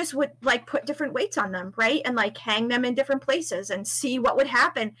 we just would like put different weights on them, right? And like hang them in different places and see what would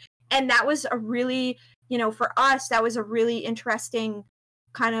happen. And that was a really, for us, that was a really interesting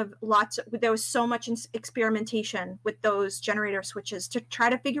kind of there was so much experimentation with those generator switches to try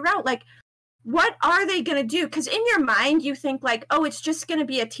to figure out like, what are they going to do? Because in your mind, you think like, oh, it's just going to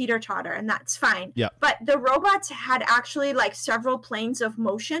be a teeter-totter and that's fine. Yeah. But the robots had actually like several planes of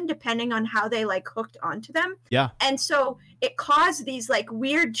motion depending on how they like hooked onto them. Yeah. And so it caused these like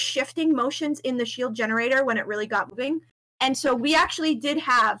weird shifting motions in the shield generator when it really got moving. And so we actually did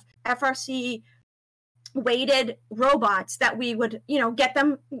have FRC weighted robots that we would, get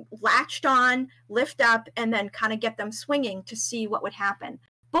them latched on, lift up, and then kind of get them swinging to see what would happen.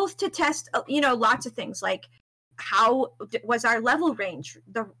 Both to test, lots of things like how was our level range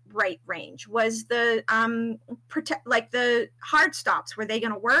the right range? Was the the hard stops, were they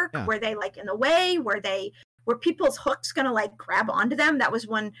going to work? Yeah. Were they like in the way? Were people's hooks going to like grab onto them? That was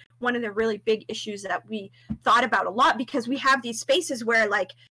one of the really big issues that we thought about a lot, because we have these spaces where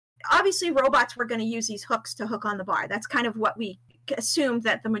like obviously robots were going to use these hooks to hook on the bar. That's kind of what we assumed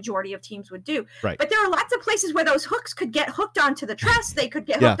that the majority of teams would do. Right. But there are lots of places where those hooks could get hooked onto the truss. They could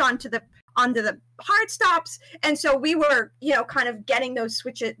get hooked onto the hard stops. And so we were, kind of getting those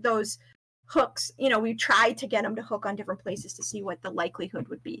hooks, we tried to get them to hook on different places to see what the likelihood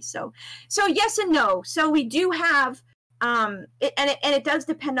would be. So yes and no. So we do have, it does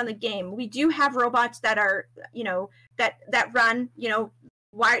depend on the game. We do have robots that are, that run,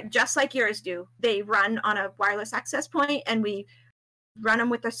 just like yours do. They run on a wireless access point, and we run them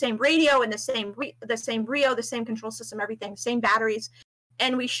with the same radio and the same Rio, the same control system, everything, same batteries,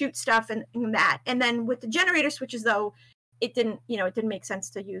 and we shoot stuff and that. And then with the generator switches, though, it didn't make sense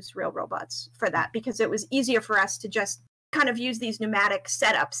to use real robots for that, because it was easier for us to just kind of use these pneumatic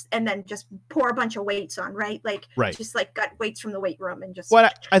setups and then just pour a bunch of weights on, right? Just like got weights from the weight room and just.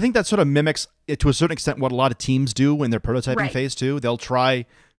 Well, I think that sort of mimics to a certain extent what a lot of teams do when they're prototyping phase too. They'll try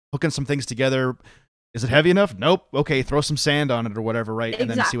hooking some things together. Is it heavy enough? Nope. Okay, throw some sand on it or whatever, right?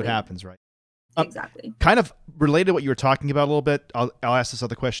 Exactly. And then see what happens, right? Exactly. Kind of related to what you were talking about a little bit, I'll ask this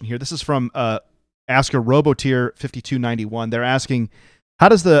other question here. This is from Asker Robotier 5291. They're asking, how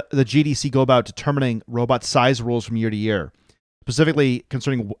does the GDC go about determining robot size rules from year to year, specifically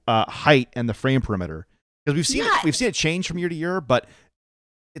concerning height and the frame perimeter? Because we've seen it change from year to year, but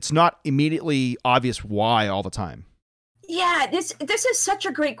it's not immediately obvious why all the time. Yeah, this is such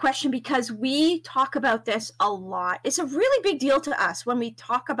a great question, because we talk about this a lot. It's a really big deal to us when we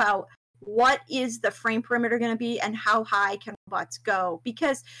talk about what is the frame perimeter going to be and how high can robots go.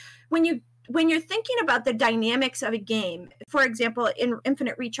 Because when you're thinking about the dynamics of a game, for example, in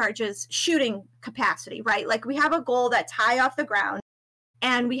Infinite Recharge's shooting capacity, right? Like we have a goal that's high off the ground,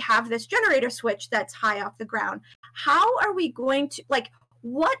 and we have this generator switch that's high off the ground. How are we going to, like,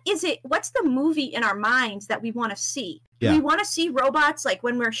 what is it? What's the movie in our minds that we want to see? Do we want to see robots, like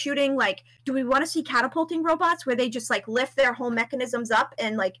when we're shooting, like, do we want to see catapulting robots where they just like lift their whole mechanisms up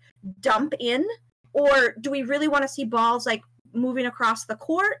and like dump in? Or do we really want to see balls like moving across the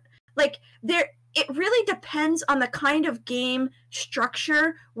court? Like it really depends on the kind of game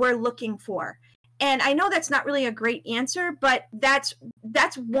structure we're looking for. And I know that's not really a great answer, but that's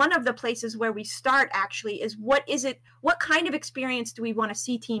one of the places where we start, actually, is what kind of experience do we want to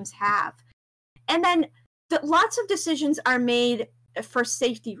see teams have? And then lots of decisions are made for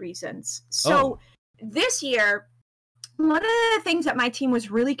safety reasons. So this year, one of the things that my team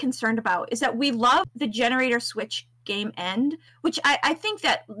was really concerned about is that we love the generator switch game end, which I think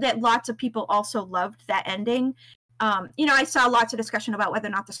that lots of people also loved that ending. I saw lots of discussion about whether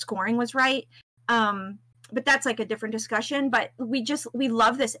or not the scoring was right. But that's like a different discussion. But we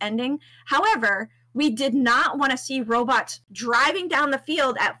love this ending. However, we did not want to see robots driving down the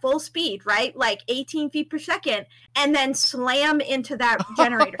field at full speed, right? Like 18 feet per second, and then slam into that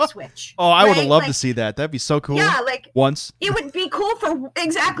generator switch. I would have loved to see that. That'd be so cool. Yeah, like once. It would be cool for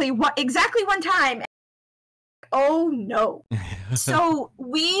exactly one time. Oh no. So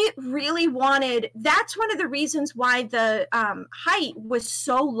we really wanted, that's one of the reasons why the height was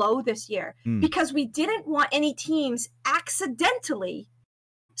so low this year, because we didn't want any teams accidentally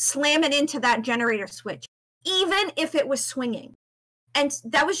slamming into that generator switch, even if it was swinging. And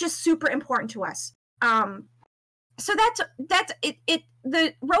that was just super important to us. So that's it.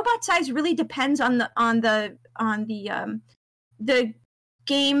 The robot size really depends on the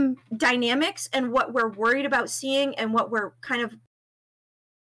game dynamics and what we're worried about seeing, and what we're kind of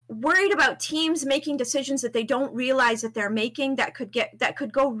worried about teams making decisions that they don't realize that they're making that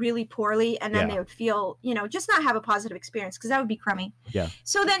could go really poorly, and then they would feel, just not have a positive experience, because that would be crummy. Yeah.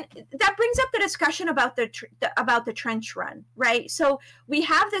 So then that brings up the discussion about the trench run, right? So we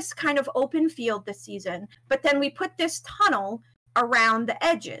have this kind of open field this season, but then we put this tunnel around the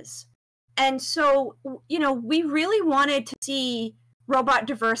edges. And so, we really wanted to see robot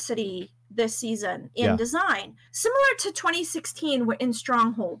diversity this season in design, similar to 2016 in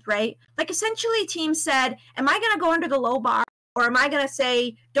Stronghold, right? Like, essentially teams said, am I going to go under the low bar, or am I going to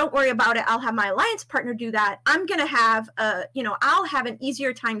say, don't worry about it, I'll have my alliance partner do that. I'm going to have I'll have an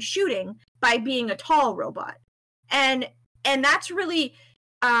easier time shooting by being a tall robot. And that's really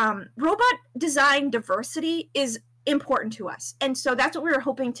robot design diversity is important to us. And so that's what we were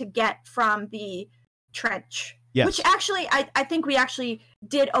hoping to get from the trench. Yes. Which actually, I think we actually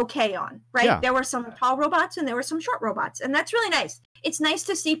did okay on, right? Yeah. There were some tall robots and there were some short robots, and that's really nice. It's nice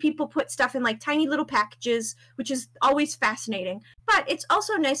to see people put stuff in like tiny little packages, which is always fascinating. But it's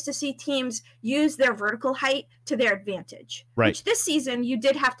also nice to see teams use their vertical height to their advantage. Right. Which this season, you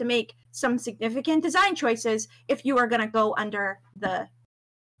did have to make some significant design choices if you are going to go under the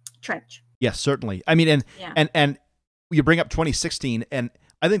trench. Yes, certainly. I mean, and you bring up 2016, and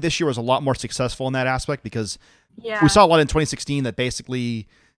I think this year was a lot more successful in that aspect, because we saw a lot in 2016 that basically,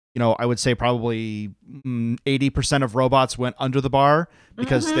 I would say probably 80% of robots went under the bar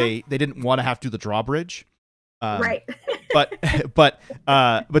because they didn't want to have to do the drawbridge. Right. but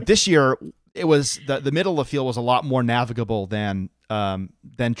this year it was the middle of the field was a lot more navigable than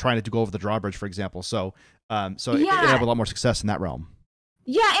trying to go over the drawbridge, for example. So it had a lot more success in that realm.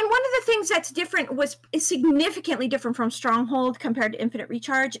 Yeah, and one of the things that's different is significantly different from Stronghold compared to Infinite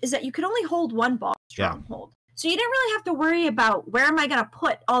Recharge is that you could only hold one ball in Stronghold. So you didn't really have to worry about where am I going to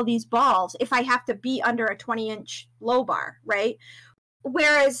put all these balls if I have to be under a 20-inch low bar, right?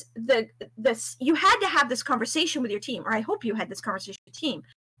 Whereas you had to have this conversation with your team, or I hope you had this conversation with your team,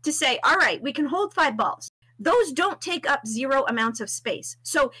 to say, all right, we can hold 5 balls. Those don't take up 0 amounts of space.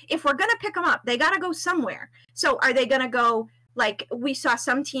 So if we're going to pick them up, they got to go somewhere. So are they going to go... Like, we saw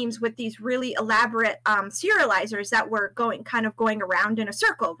some teams with these really elaborate serializers that were going around in a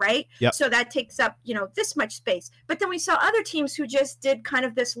circle, right? Yep. So that takes up, this much space. But then we saw other teams who just did kind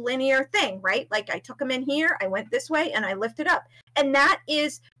of this linear thing, right? Like, I took them in here, I went this way, and I lifted up. And that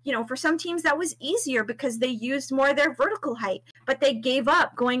is, for some teams that was easier because they used more of their vertical height, but they gave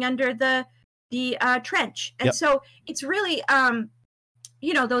up going under the trench. And so it's really,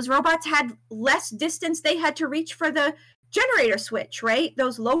 those robots had less distance they had to reach for the generator switch, right?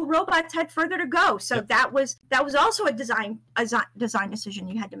 Those low robots had further to go. So that was also a design decision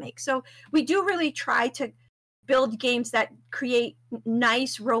you had to make. So we do really try to build games that create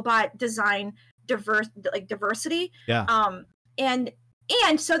nice robot design diversity. Yeah. And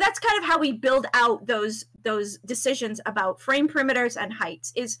so that's kind of how we build out those decisions about frame perimeters and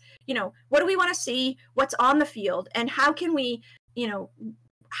heights is, what do we want to see? What's on the field? And how can we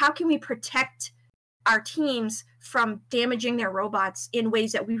protect our teams from damaging their robots in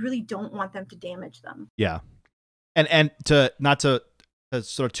ways that we really don't want them to damage them. Yeah. And to not to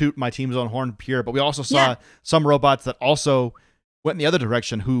sort of toot my team's own horn here, but we also saw some robots that also went in the other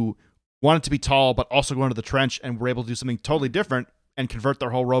direction who wanted to be tall, but also go into the trench and were able to do something totally different and convert their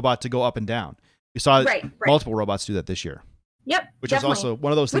whole robot to go up and down. We saw multiple robots do that this year. Yep. Which is also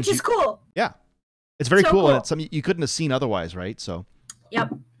one of those things. Which is cool. Yeah. It's very cool. And it's something you couldn't have seen otherwise, right? So.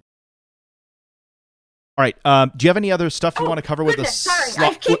 Yep. All right. Do you have any other stuff you want to cover with us? Sorry,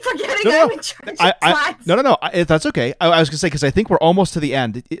 I keep forgetting I'm in charge of slides. No. That's okay. I was going to say, because I think we're almost to the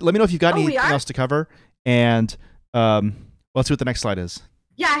end. Let me know if you've got anything else to cover. And let's see what the next slide is.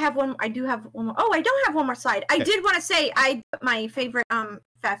 Yeah, I have one. I do have one more. Oh, I don't have one more slide. I did want to say my favorite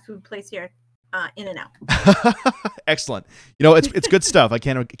fast food place here, In-N-Out. Excellent. It's good stuff. I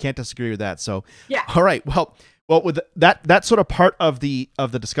can't disagree with that. So yeah. All right. Well, with that sort of part of the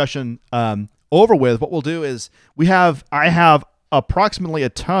discussion over with, what we'll do is I have approximately a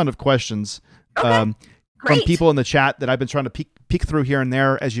ton of questions from people in the chat that I've been trying to peek through here and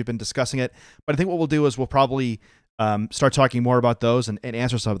there as you've been discussing it. But I think what we'll do is we'll probably start talking more about those and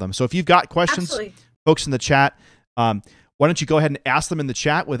answer some of them. So if you've got questions, folks in the chat, why don't you go ahead and ask them in the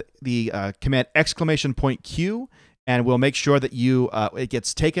chat with the command !Q, and we'll make sure that it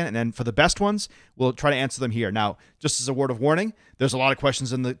gets taken. And then for the best ones, we'll try to answer them here. Now, just as a word of warning, there's a lot of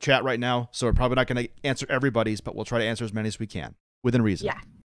questions in the chat right now, so we're probably not going to answer everybody's, but we'll try to answer as many as we can. within reason. Yeah,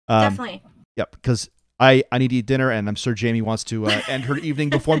 Um, definitely. Yep, because I need to eat dinner, and I'm sure Jamie wants to end her evening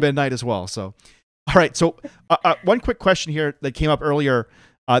before midnight as well. So, all right. So, one quick question here that came up earlier.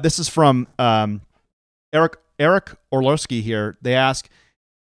 This is from Eric Orlowski here. They ask,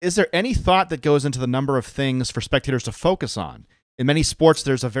 is there any thought that goes into the number of things for spectators to focus on? In many sports,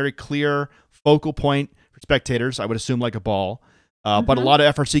 there's a very clear focal point for spectators, I would assume like a ball. But a lot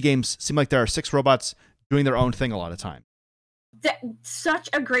of FRC games seem like there are 6 robots doing their own thing a lot of time. Such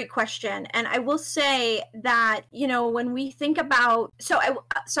a great question. And I will say that, when we think about,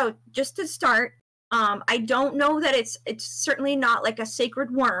 so just to start, I don't know that it's certainly not like a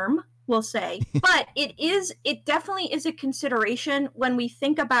sacred worm, we'll say, but it definitely is a consideration when we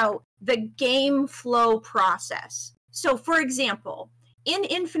think about the game flow process. So for example, in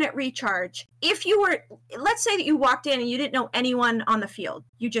Infinite Recharge, if you were, let's say that you walked in and you didn't know anyone on the field,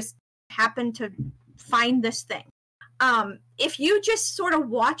 you just happened to find this thing. If you just sort of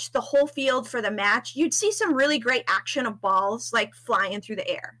watch the whole field for the match, you'd see some really great action of balls like flying through the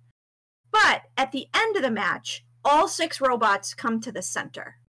air. But at the end of the match, all 6 robots come to the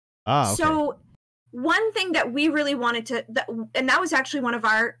center. Okay. So one thing that we really wanted to, and that was actually one of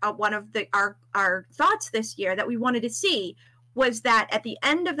our thoughts this year that we wanted to see, was that at the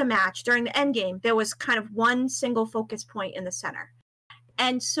end of the match, during the end game, there was kind of one single focus point in the center.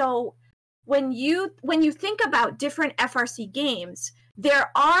 And so when you think about different FRC games,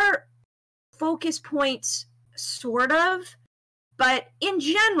 there are focus points, sort of, but in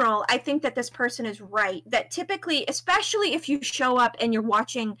general, I think that this person is right, that typically, especially if you show up and you're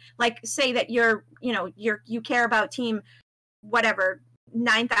watching, like, say that you care about team whatever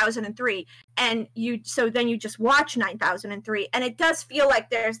 9003, and then you just watch 9003, and it does feel like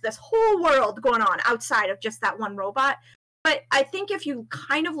there's this whole world going on outside of just that one robot. But I think if you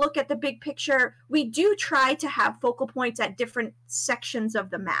kind of look at the big picture, we do try to have focal points at different sections of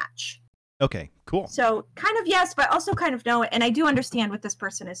the match. Okay, cool. So kind of yes, but also kind of no. And I do understand what this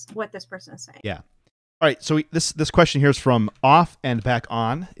person is saying. Yeah. All right. So this question here is from Off and Back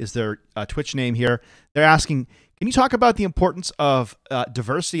On, is their Twitch name here. They're asking, can you talk about the importance of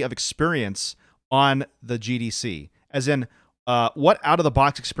diversity of experience on the GDC? As in, what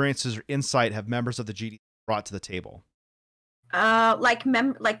out-of-the-box experiences or insight have members of the GDC brought to the table? Like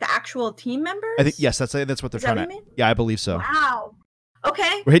the actual team members? I think yes, that's what they're trying to. Yeah, I believe so. Wow.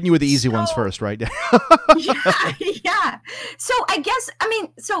 Okay. We're hitting you with the easy ones first, right? yeah. So I guess,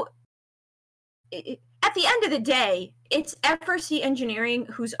 at the end of the day, it's FRC Engineering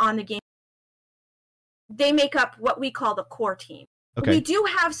who's on the game. They make up what we call the core team. Okay. We do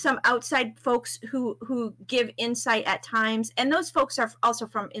have some outside folks who give insight at times, and those folks are also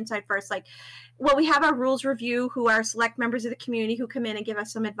from inside FIRST. We have our rules review, who are select members of the community who come in and give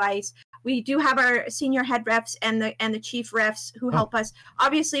us some advice. We do have our senior head refs and the chief refs who help us.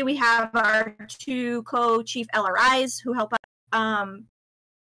 Obviously, we have our 2 co-chief LRIs who help us. And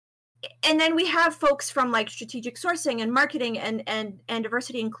then we have folks from strategic sourcing and marketing and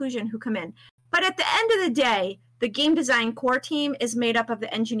diversity inclusion who come in. But at the end of the day, the game design core team is made up of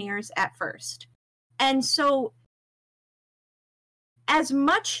the engineers at FIRST. And so as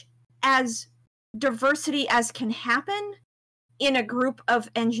much as diversity as can happen in a group of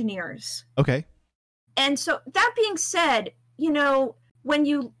engineers. Okay. And so that being said,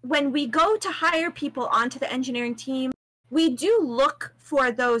 when we go to hire people onto the engineering team, we do look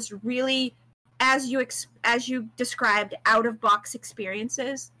for those really, as you described, out-of-box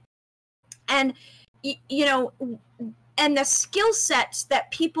experiences. And and the skill sets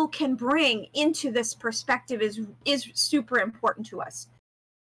that people can bring into this perspective is super important to us.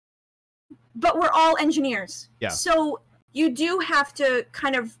 But we're all engineers. Yeah. So you do have to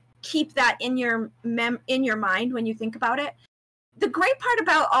kind of keep that in your mind when you think about it. The great part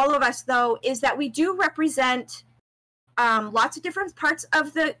about all of us, though, is that we do represent lots of different parts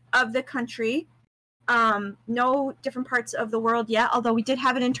of the country. No different parts of the world yet, although we did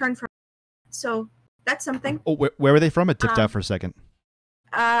have an intern from. So that's something. Oh, where were they from? It tipped out for a second.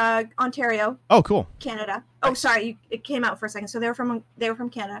 Ontario. Oh, cool. Canada. Oh, sorry, it came out for a second. So they were from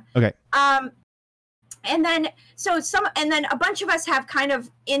Canada. Okay. And then a bunch of us have kind of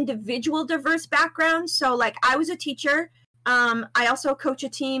individual diverse backgrounds. So I was a teacher. I also coach a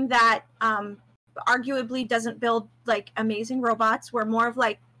team that arguably doesn't build amazing robots. We're more of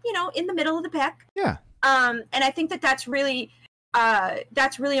in the middle of the pack. Yeah. And I think that's really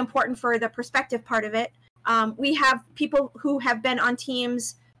important for the perspective part of it. We have people who have been on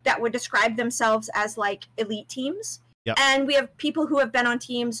teams that would describe themselves as elite teams. Yep. And we have people who have been on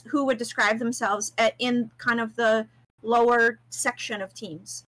teams who would describe themselves in kind of the lower section of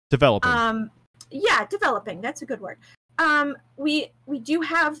teams. Developing. Yeah, developing. That's a good word. we do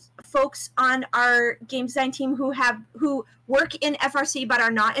have folks on our game design team who work in FRC but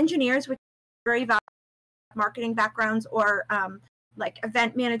are not engineers, which is very valuable. Marketing backgrounds or like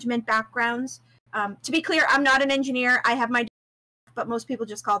event management backgrounds. To be clear, I'm not an engineer. I have my, but most people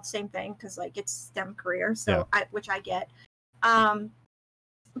just call it the same thing because like it's STEM career, so yeah. which I get.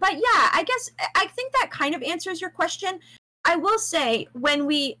 But yeah, I think that kind of answers your question. I will say when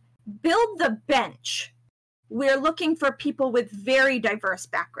we build the bench, we're looking for people with very diverse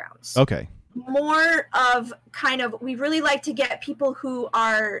backgrounds. Okay. More of kind of, we really like to get people who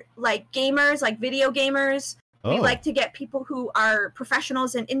are like gamers, like video gamers. We like to get people who are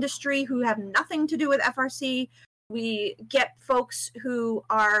professionals in industry who have nothing to do with FRC. We get folks who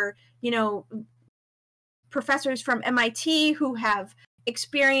are, professors from MIT who have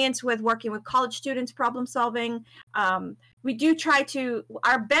experience with working with college students, problem solving. We do try to,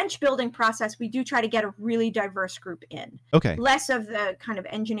 our bench building process, we do try to get a really diverse group in. Okay. Less of the kind of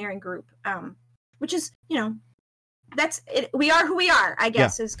engineering group, which is, that's it. We are who we are, I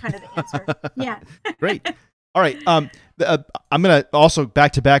guess, is kind of the answer. Yeah. Great. All right. I'm going to also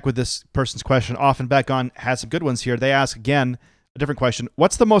back to back with this person's question. Off and back on has some good ones here. They ask again, a different question.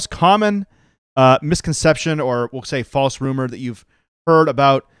 What's the most common misconception, or we'll say false rumor, that you've heard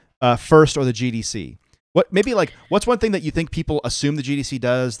about FIRST or the GDC? What's one thing that you think people assume the GDC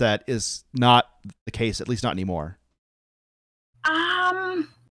does that is not the case, at least not anymore?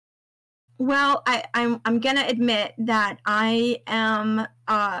 Well, I'm gonna admit that I am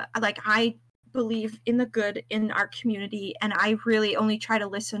I believe in the good in our community, and I really only try to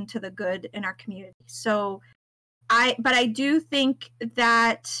listen to the good in our community. So but I do think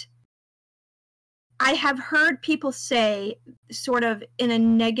that I have heard people say, sort of in a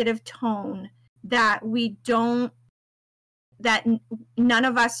negative tone, that none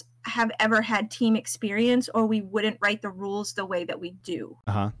of us have ever had team experience, or we wouldn't write the rules the way that we do.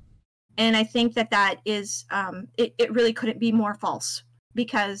 And I think that is, it really couldn't be more false,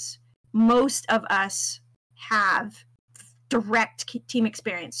 because most of us have direct team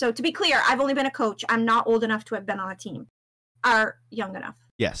experience. So to be clear, I've only been a coach. I'm not old enough to have been on a team, or young enough.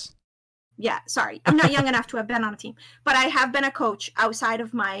 Yes. Yeah, sorry. I'm not young enough to have been on a team, but I have been a coach outside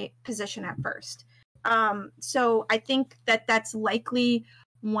of my position at FIRST. So I think that's likely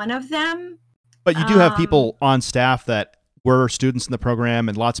one of them. But you do have people on staff that were students in the program,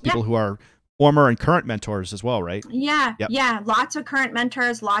 and lots of people who are former and current mentors as well, right? Yeah, yeah. Lots of current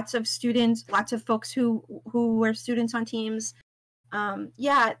mentors, lots of students, lots of folks who were students on teams.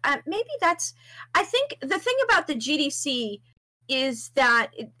 Maybe that's, I think the thing about the GDC is that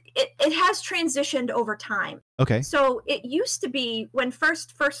it has transitioned over time. Okay. So it used to be, when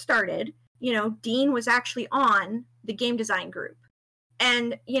FIRST first started, Dean was actually on the game design group.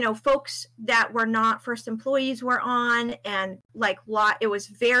 And, folks that were not FIRST employees were on, and it was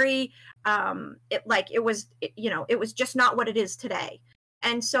very, it was just not what it is today.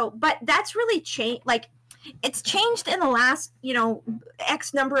 And so, but that's really changed. It's changed in the last,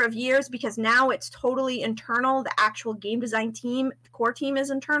 X number of years, because now it's totally internal. The actual game design team, the core team, is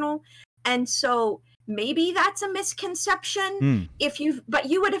internal. And so maybe that's a misconception. But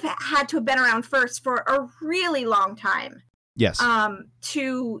you would have had to have been around FIRST for a really long time. Yes.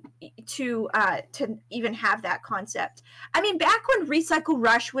 To even have that concept. I mean, back when Recycle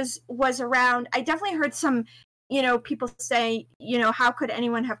Rush was around, I definitely heard some, people say, how could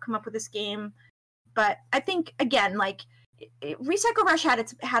anyone have come up with this game? But I think, again, Recycle Rush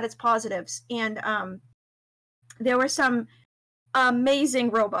had its positives, and there were some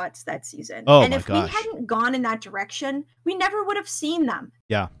amazing robots that season. And if we hadn't gone in that direction, we never would have seen them.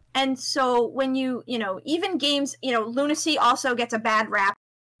 Yeah. And so when even games, Lunacy also gets a bad rap,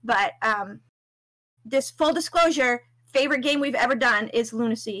 but this, full disclosure, favorite game we've ever done is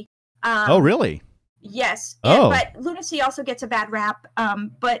Lunacy. Oh, really? Yes. Oh. But Lunacy also gets a bad rap.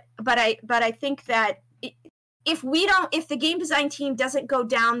 But I think that if the game design team doesn't go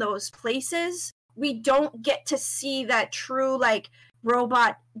down those places, we don't get to see that true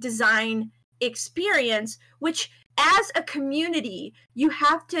robot design experience, which, as a community,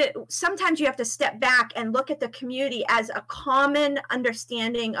 sometimes you have to step back and look at the community as a common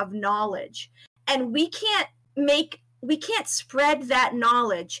understanding of knowledge. And we can't spread that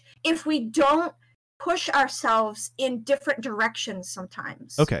knowledge if we don't push ourselves in different directions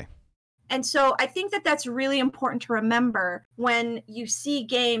sometimes. Okay. And so I think that's really important to remember when you see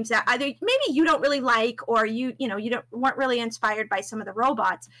games that either maybe you don't really like, or you weren't really inspired by some of the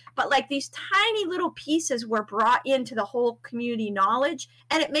robots, but these tiny little pieces were brought into the whole community knowledge,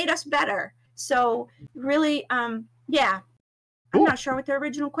 and it made us better. So really, I'm not sure what the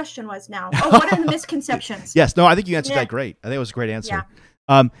original question was now. Oh, what are the misconceptions? Yes, no, I think you answered that great. I think it was a great answer.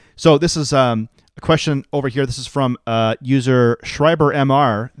 Yeah. So this is a question over here. This is from user Schreiber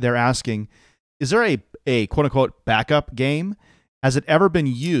MR. They're asking, is there a quote unquote backup game? Has it ever been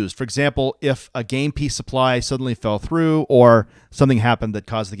used? For example, if a game piece supply suddenly fell through or something happened that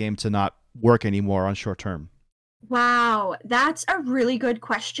caused the game to not work anymore on short term? Wow, that's a really good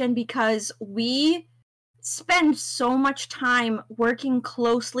question because we spend so much time working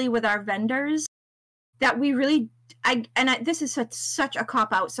closely with our vendors that we really, this is such a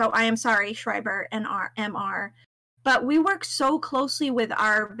cop-out, so I am sorry, Schreiber and MR, but we work so closely with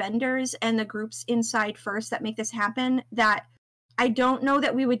our vendors and the groups inside FIRST that make this happen that I don't know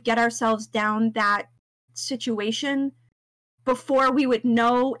that we would get ourselves down that situation before we would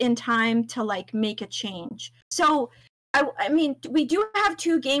know in time to like make a change. So I mean, we do have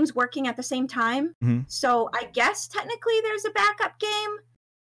 2 games working at the same time. Mm-hmm. So I guess technically there's a backup game,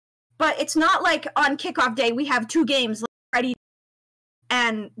 but it's not like on kickoff day we have 2 games ready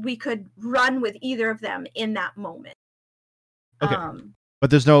and we could run with either of them in that moment. Okay. But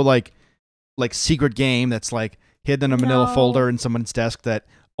there's no like secret game that's like hidden in a manila folder in someone's desk that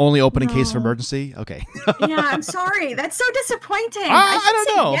only open in case of emergency? Okay. Yeah, I'm sorry. That's so disappointing. I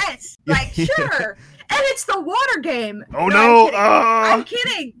don't know. Yes. Like, sure. And it's the water game. Oh, no. I'm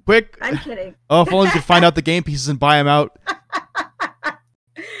kidding. Quick. I'm kidding. Oh, if only we could find out the game pieces and buy them out.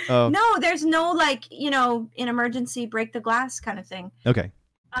 No, there's no, like, in emergency, break the glass kind of thing. Okay.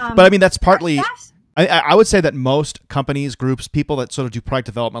 But, I mean, that's partly... I would say that most companies, groups, people that sort of do product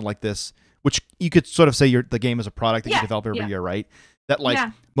development like this, which you could sort of say the game is a product that you develop every year, right?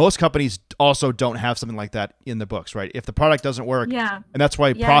 That most companies also don't have something like that in the books, right? If the product doesn't work, and that's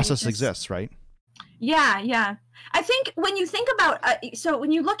why process exists, right? Yeah. I think when you think about, so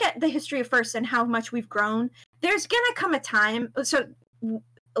when you look at the history of FIRST and how much we've grown, there's going to come a time, so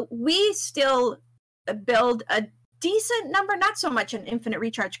we still build a decent number, not so much an infinite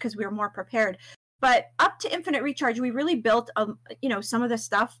recharge because we were more prepared, but up to infinite recharge, we really built, some of the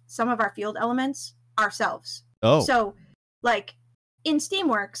stuff, some of our field elements ourselves. Oh. So, like, in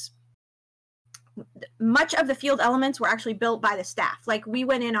Steamworks, much of the field elements were actually built by the staff. Like, we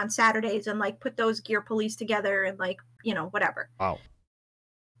went in on Saturdays and, like, put those gear pulleys together and, like, whatever. Wow.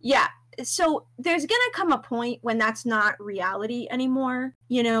 Yeah. So there's going to come a point when that's not reality anymore.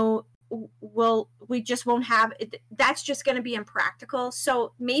 We just won't have it. That's just going to be impractical.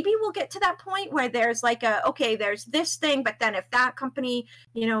 So maybe we'll get to that point where there's like there's this thing, but then if that company,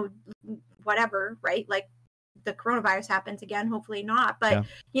 whatever, right? Like the coronavirus happens again, hopefully not. But,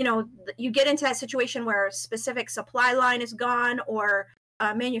 you get into that situation where a specific supply line is gone or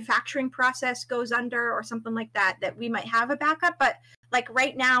a manufacturing process goes under or something like that we might have a backup. But like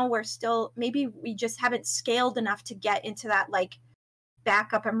right now we're still, maybe we just haven't scaled enough to get into that like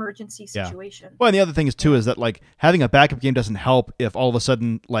backup emergency situation. Well, and the other thing is too is that like having a backup game doesn't help if all of a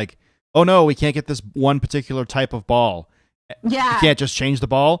sudden like, oh no, we can't get this one particular type of ball. Yeah. You can't just change the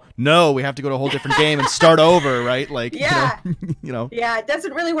ball. No, we have to go to a whole different game and start over, right? Like, Yeah, it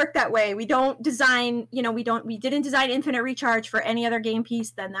doesn't really work that way. We don't design, we didn't design infinite recharge for any other game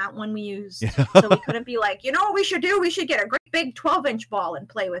piece than that one we used. Yeah. So we couldn't be like, what we should do? We should get a great big 12-inch ball and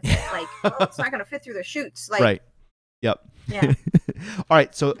play with it. Like, it's not going to fit through the chutes. Like, right. Yep. Yeah. All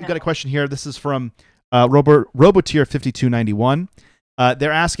right. So we've got a question here. This is from Robotier 5291.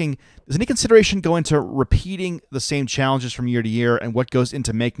 They're asking, does any consideration go into repeating the same challenges from year to year and what goes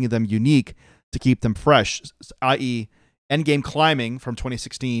into making them unique to keep them fresh, i.e. endgame climbing from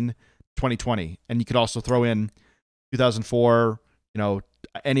 2016, 2020? And you could also throw in 2004,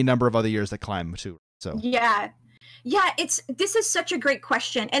 any number of other years that climb too. So this is such a great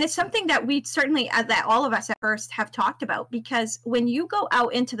question, and it's something that we certainly, that all of us at FIRST have talked about, because when you go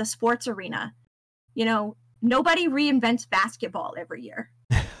out into the sports arena, nobody reinvents basketball every year.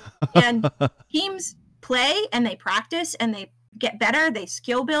 And teams play and they practice and they get better, they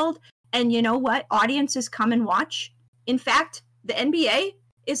skill build, and you know what? Audiences come and watch. In fact, the NBA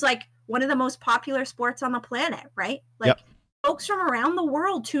is like one of the most popular sports on the planet, right? Like folks from around the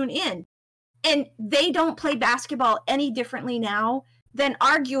world tune in, and they don't play basketball any differently now than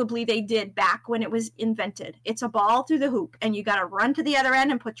arguably they did back when it was invented. It's a ball through the hoop and you got to run to the other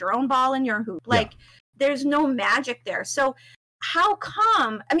end and put your own ball in your hoop. Like, there's no magic there. So how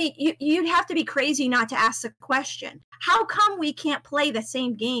come, I mean, you'd have to be crazy not to ask the question, how come we can't play the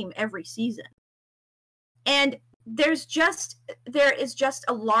same game every season? And there is just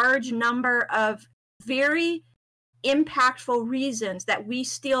a large number of very impactful reasons that we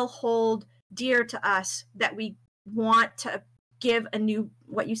still hold dear to us, that we want to give a new,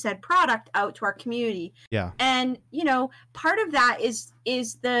 what you said, product out to our community. Yeah. And, you know, part of that is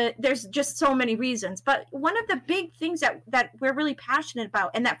there's just so many reasons. But one of the big things that we're really passionate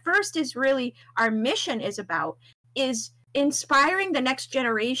about, and that FIRST is really our mission is about, is inspiring the next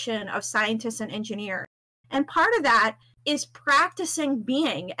generation of scientists and engineers. And part of that is practicing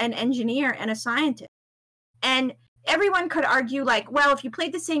being an engineer and a scientist. And everyone could argue, like, well, if you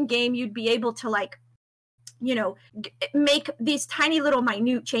played the same game, you'd be able to, like, you know, make these tiny little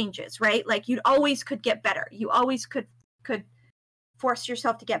minute changes, right? Like, you always could get better. You always could force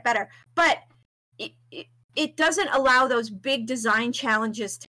yourself to get better. But it doesn't allow those big design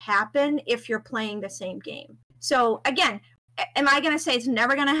challenges to happen if you're playing the same game. So again, am I going to say it's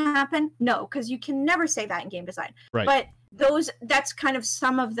never going to happen? No, because you can never say that in game design. Right. But that's kind of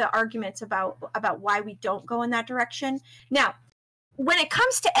some of the arguments about why we don't go in that direction. Now, when it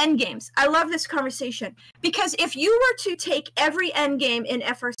comes to end games, I love this conversation, because if you were to take every end game in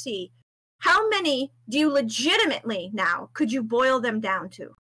FRC, how many do you legitimately now could you boil them down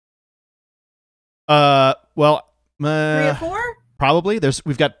to? Well, 3 or 4? Probably.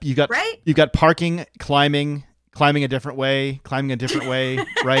 You've got right? You've got parking, climbing a different way,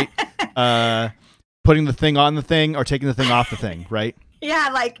 right? Putting the thing on the thing or taking the thing off the thing, right? Yeah,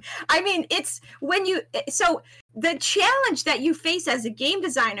 like, I mean, it's when so the challenge that you face as a game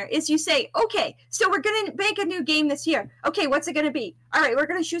designer is you say, okay, so we're going to make a new game this year. Okay, what's it going to be? All right, we're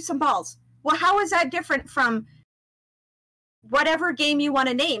going to shoot some balls. Well, how is that different from whatever game you want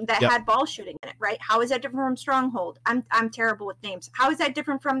to name that had ball shooting in it, right? How is that different from Stronghold? I'm terrible with names. How is that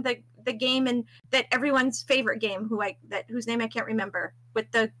different from the game and that everyone's favorite game whose name I can't remember, with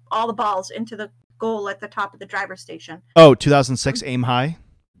all the balls into the goal at the top of the driver's station? Oh, 2006 Aim High.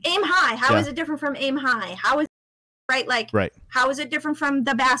 Aim High. How is it different from Aim High? How is right? How is it different from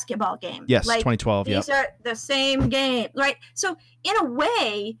the basketball game? Yes, like, 2012. These are the same game, right? So in a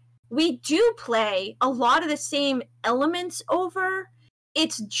way, we do play a lot of the same elements over.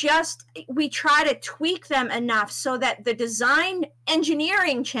 It's just we try to tweak them enough so that the design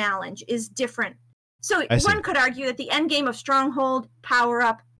engineering challenge is different. So one could argue that the end game of Stronghold, Power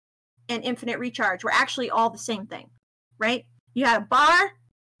Up, and Infinite Recharge were actually all the same thing, right? You had a bar,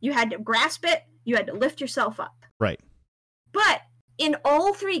 you had to grasp it, you had to lift yourself up. Right. But in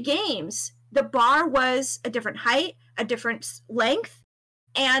all 3 games, the bar was a different height, a different length,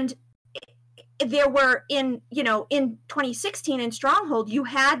 and there were in 2016 in Stronghold, you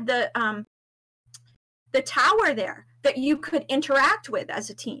had the tower there that you could interact with as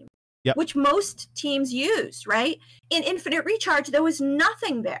a team. Yep. Which most teams use, right? In Infinite Recharge, there was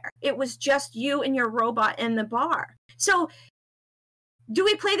nothing there. It was just you and your robot in the bar. So do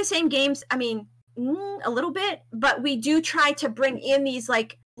we play the same games? I mean, a little bit, but we do try to bring in these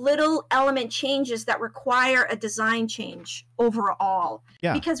like little element changes that require a design change overall.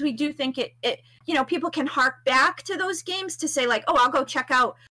 Yeah. Because we do think it people can hark back to those games to say like, oh, I'll go check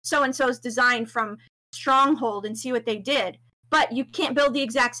out so-and-so's design from Stronghold and see what they did. But you can't build the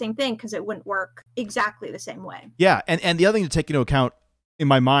exact same thing because it wouldn't work exactly the same way. Yeah, and the other thing to take into account in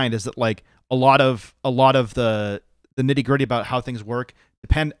my mind is that like a lot of the nitty-gritty about how things work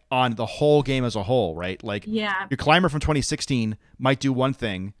depend on the whole game as a whole, right? Like your climber from 2016 might do one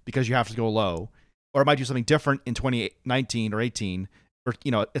thing because you have to go low, or it might do something different in 2019 or 18, or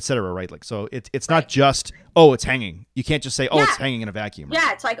et cetera, right? Like so it's not just it's hanging. You can't just say it's hanging in a vacuum. Right?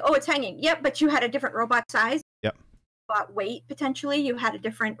 Yeah, it's like it's hanging. Yep, but you had a different robot size. Yep. Weight potentially, you had a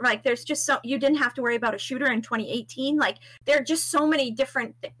different, like there's just you didn't have to worry about a shooter in 2018. Like there are just so many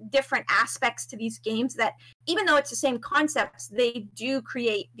different aspects to these games that even though it's the same concepts, they do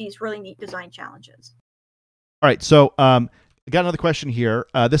create these really neat design challenges. All right, so I got another question here.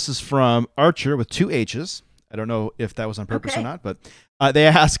 This is from Archer with 2 H's. I don't know if that was on purpose or not, but they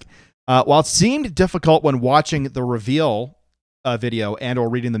ask, while it seemed difficult when watching the reveal video and or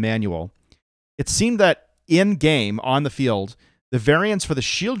reading the manual, it seemed that in-game, on the field, the variance for the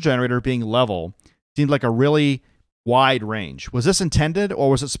shield generator being level seemed like a really wide range. Was this intended, or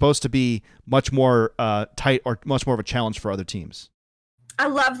was it supposed to be much more tight or much more of a challenge for other teams? I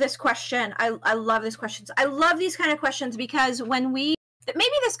love this question. I love this question. I love these kind of questions because when maybe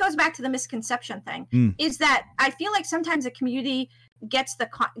this goes back to the misconception thing, is that I feel like sometimes the community gets the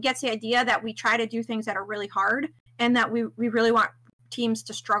idea that we try to do things that are really hard and that we really want teams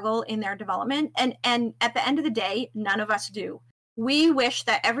to struggle in their development. And at the end of the day, none of us do. We wish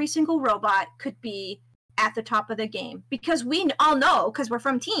that every single robot could be at the top of the game because we all know, because we're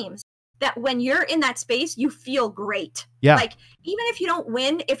from teams, that when you're in that space, you feel great. Yeah. Like, even if you don't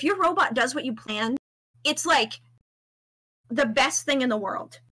win, if your robot does what you planned, it's like the best thing in the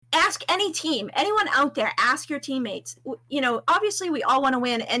world. ask any team, anyone out there, ask your teammates. You know, obviously we all want to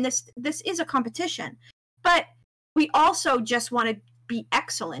win, and this is a competition, but we also just want to be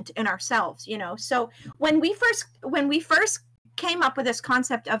excellent in ourselves, you know. So when we first came up with this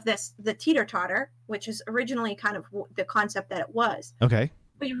concept of the teeter-totter, which is originally kind of the concept that it was. Okay.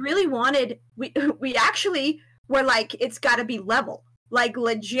 We really wanted, we actually were like, it's got to be level, like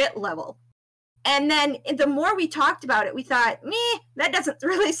legit level. And then the more we talked about it, we thought, that doesn't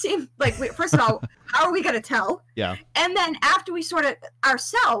really seem like, first of all, how are we going to tell? Yeah. And then after we sort of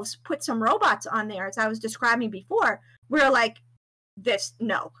ourselves put some robots on there, as I was describing before, we were like, this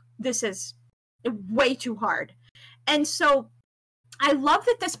is way too hard. And so I love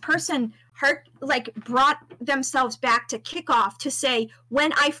that this person brought themselves back to kickoff to say,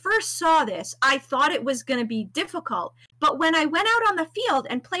 when I first saw this, I thought it was going to be difficult. But when I went out on the field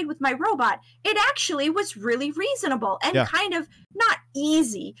and played with my robot, it actually was really reasonable and kind of not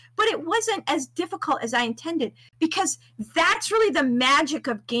easy, but it wasn't as difficult as I intended, because that's really the magic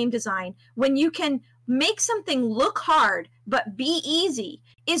of game design. When you can make something look hard but be easy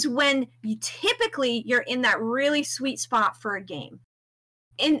is when you're in that really sweet spot for a game.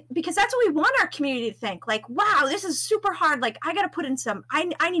 And because that's what we want our community to think, like, wow, this is super hard. Like, I got to put in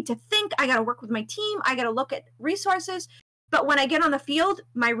I need to think, I got to work with my team, I got to look at resources. But when I get on the field,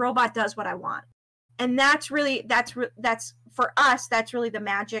 my robot does what I want. And that's for us, that's really the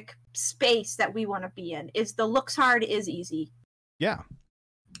magic space that we want to be in, is the looks hard is easy. Yeah.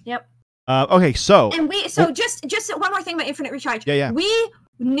 Yep. Okay. So just one more thing about infinite recharge. Yeah. We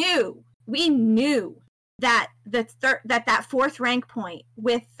knew that that fourth rank point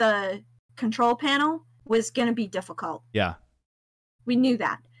with the control panel was going to be difficult. Yeah. We knew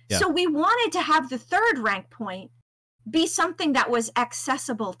that. Yeah. So we wanted to have the third rank point be something that was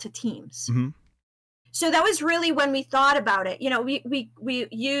accessible to teams. Mm-hmm. So that was really when we thought about it. You know, we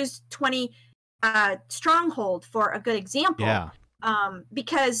used 20 Stronghold for a good example. Yeah.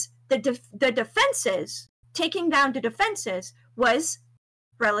 Because the defenses, taking down the defenses was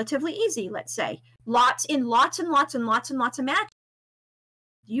relatively easy, let's say. Lots and lots of matches.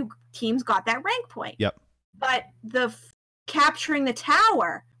 Teams got that rank point. Yep. But capturing the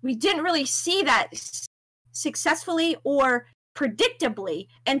tower, we didn't really see that successfully or predictably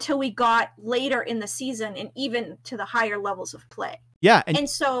until we got later in the season and even to the higher levels of play. Yeah. And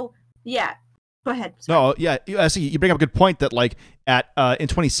so, yeah. Go ahead. Sorry. No, yeah. I see. You bring up a good point that, like, in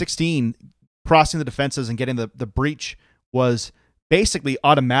 2016, crossing the defenses and getting the breach was basically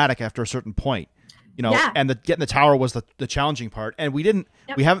automatic after a certain point. You know, and getting the tower was the challenging part. And we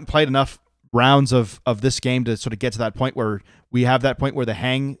haven't played enough rounds of this game to sort of get to that point where we have that point where the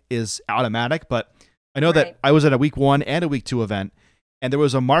hang is automatic. But I know that I was at a week 1 and a week 2 event, and there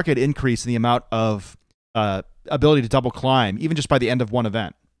was a marked increase in the amount of ability to double climb, even just by the end of one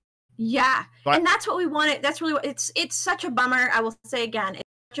event. Yeah. And that's what we wanted. That's really what it's such a bummer. I will say again, it's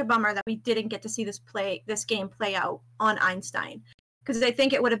such a bummer that we didn't get to see this game play out on Einstein, because I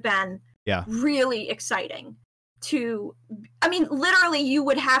think it would have been really exciting literally you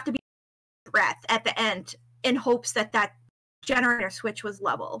would have to be breath at the end in hopes that generator switch was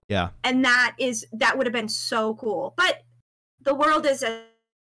level. Yeah. And that would have been so cool. But the world is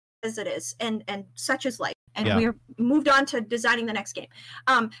as it is, and such is life. And we're moved on to designing the next game.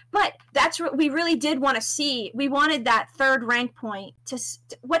 But that's what we really did want to see. We wanted that third rank point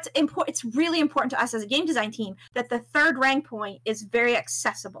what's important. It's really important to us as a game design team that the third rank point is very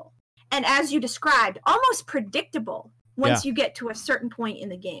accessible. And as you described, almost predictable once you get to a certain point in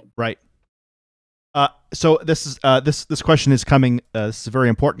the game. Right. So this is this question is coming. This is a very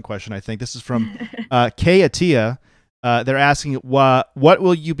important question, I think. This is from Kay Atia. They're asking, what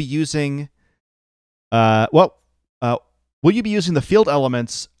will you be using? Will you be using the field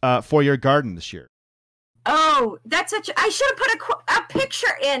elements for your garden this year? Oh, that's I should have put a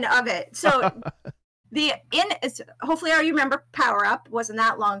picture in of it. So hopefully you remember Power Up. Wasn't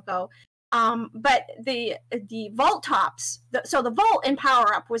that long ago. But the vault tops, so the vault in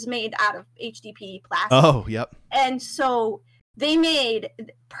Power Up was made out of HDPE plastic. Oh, yep. And so they made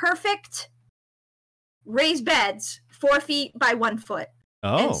perfect raised beds 4 feet by 1 foot.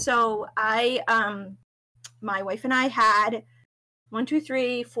 Oh. And so my wife and I had 1, 2,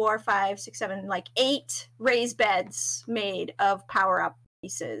 3, 4, 5, 6, 7, like 8 raised beds made of Power Up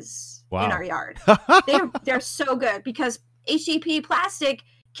pieces in our yard. They're so good because HDPE plastic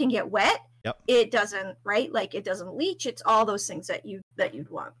can get wet. Yep. It doesn't, right? Like it doesn't leach. It's all those things that you'd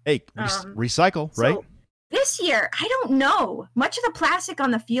want. Hey, recycle, right? So this year, I don't know. Much of the plastic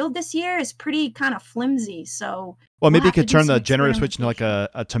on the field this year is pretty kind of flimsy. So maybe you could turn the generator switch into like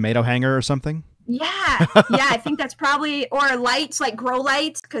a tomato hanger or something. Yeah, yeah, I think that's probably, or lights, like grow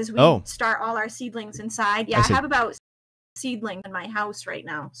lights, because we start all our seedlings inside. Yeah, I have about seedlings in my house right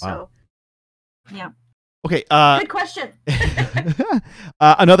now. So, yeah. Okay. Good question.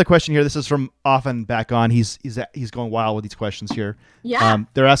 Another question here. This is from Often Back On. He's going wild with these questions here. Yeah.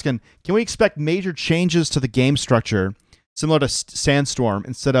 They're asking, can we expect major changes to the game structure similar to Sandstorm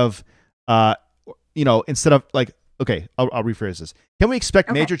instead of like, okay, I'll rephrase this. Can we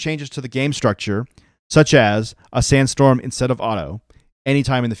expect major changes to the game structure, such as a Sandstorm instead of auto,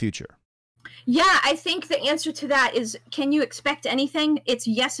 anytime in the future? Yeah, I think the answer to that is, can you expect anything? It's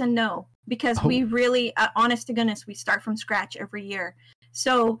yes and no, because we really, honest to goodness, we start from scratch every year.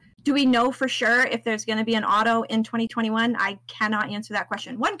 So do we know for sure if there's going to be an auto in 2021? I cannot answer that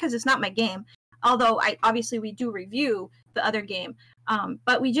question. One, because it's not my game, although obviously we do review the other game.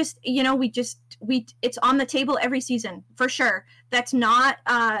 But we just, it's on the table every season for sure. That's not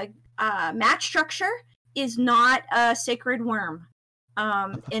match structure is not a sacred worm.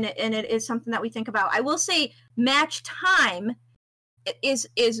 And it is something that we think about. I will say match time is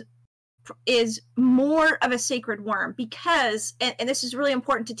more of a sacred worm because, and this is really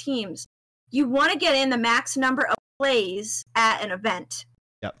important to teams, you want to get in the max number of plays at an event.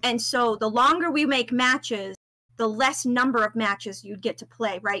 Yep. And so the longer we make matches, the less number of matches you'd get to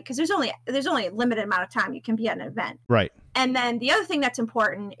play, right? Because there's only a limited amount of time you can be at an event. Right. And then the other thing that's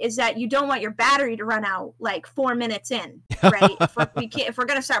important is that you don't want your battery to run out like 4 minutes in, right? If we're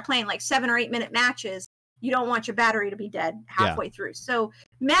going to start playing like 7 or 8 minute matches, you don't want your battery to be dead halfway through. So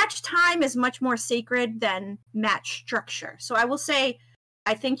match time is much more sacred than match structure. So I will say,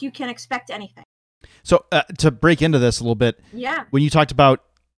 I think you can expect anything. So to break into this a little bit, when you talked about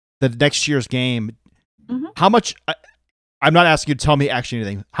the next year's game, how much? I'm not asking you to tell me actually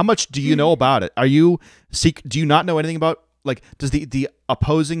anything. How much do you know about it? Do you not know anything about, like, does the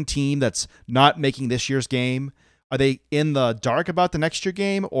opposing team that's not making this year's game, are they in the dark about the next year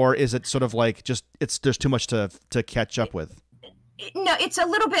game, or is it sort of like just there's too much to catch up with? No, it's a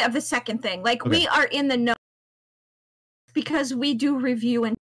little bit of the second thing. Like we are in the know because we do review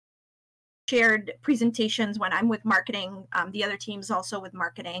and shared presentations when I'm with marketing. The other team's also with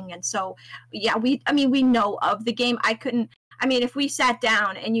marketing, and so we know of the game. If we sat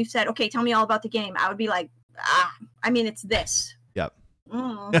down and you said, okay, tell me all about the game, I would be like, it's this. Yep.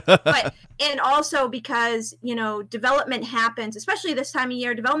 But and also because development happens, especially this time of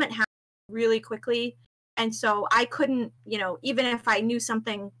year, development happens really quickly, and so I couldn't, even if I knew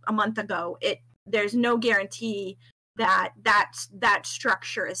something a month ago, there's no guarantee that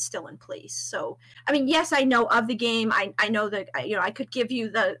structure is still in place. So yes, I know of the game. I know that I could give you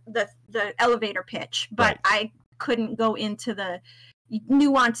the elevator pitch, but I couldn't go into the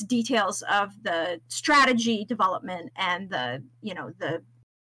nuanced details of the strategy development and the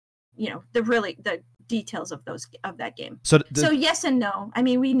details of that game. So yes and no.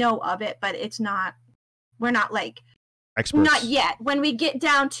 We know of it, but we're not like experts. Not yet. When we get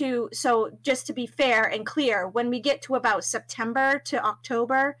down to, so just to be fair and clear, when we get to about September to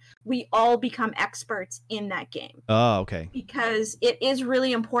October, we all become experts in that game. Oh, okay. Because it is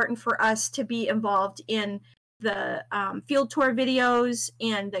really important for us to be involved in the field tour videos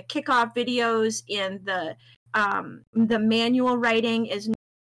and the kickoff videos, and the manual writing is no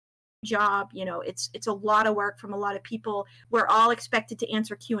job. It's a lot of work from a lot of people. We're all expected to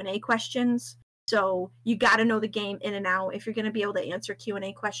answer Q&A questions. So you got to know the game in and out if you're going to be able to answer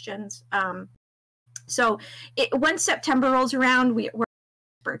Q&A questions. So once September rolls around, we're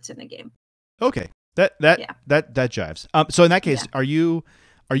experts in the game. Okay, that jives. So in that case, are you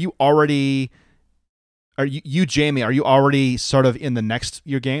Jamie? Are you already sort of in the next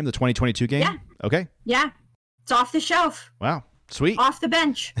year game, the 2022 game? Yeah. Okay. Yeah, it's off the shelf. Wow. Sweet. Off the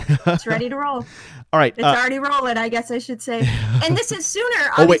bench. It's ready to roll. All right. It's already rolling, I guess I should say. And this is sooner,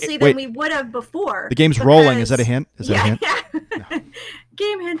 obviously, than we would have before. The game's rolling. Is that a hint? Is that a hint? Yeah. No.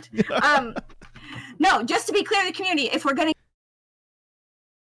 Game hint. No, just to be clear to the community, if we're going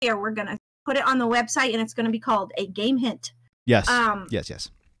to put it on the website, and it's going to be called a game hint. Yes. Yes.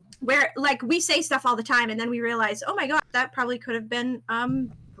 Where, like, we say stuff all the time, and then we realize, oh my God, that probably could have been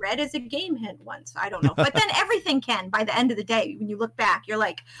read as a game hint once. I don't know. But then everything can by the end of the day. When you look back, you're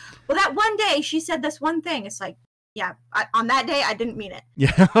like, well, that one day she said this one thing. It's like, on that day I didn't mean it.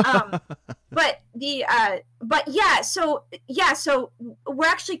 Yeah. So we're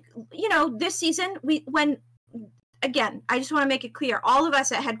actually, this season again, I just want to make it clear, all of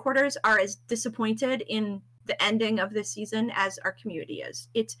us at headquarters are as disappointed in the ending of this season as our community is.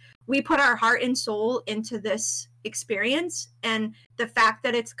 We put our heart and soul into this experience, and the fact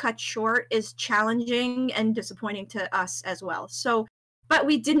that it's cut short is challenging and disappointing to us as well. So, but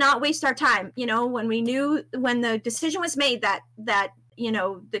we did not waste our time. You know, when the decision was made that you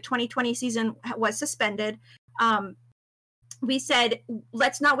know, the 2020 season was suspended, we said,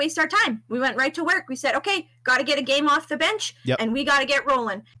 let's not waste our time. We went right to work. We said, okay, got to get a game off the bench, and we got to get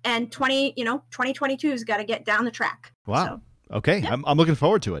rolling. And 2022's got to get down the track. Wow. So, okay. yeah. I'm looking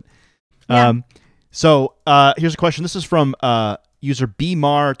forward to it. Yeah. So here's a question. This is from user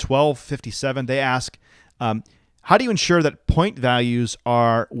BMAR1257. They ask, how do you ensure that point values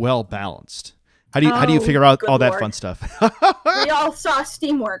are well balanced? How do you figure out all that fun stuff? We all saw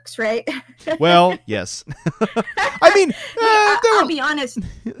Steamworks, right? Well, yes. I mean, I'll be honest.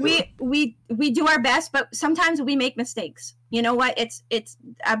 We do our best, but sometimes we make mistakes. You know what?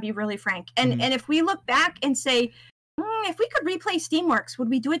 I'll be really frank. And if we look back and say, if we could replay Steamworks, would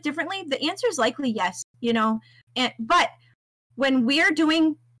we do it differently? The answer is likely yes. You know, but when we're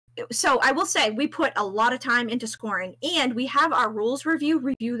doing, so I will say we put a lot of time into scoring, and we have our rules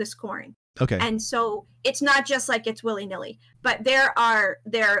review the scoring. Okay. And so it's not just like it's willy-nilly, but there are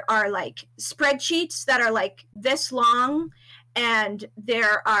like spreadsheets that are like this long, and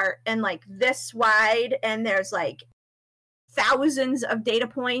like this wide, and there's like thousands of data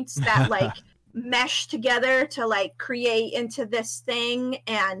points that like mesh together to like create into this thing.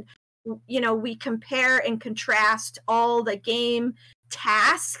 And you know, we compare and contrast all the game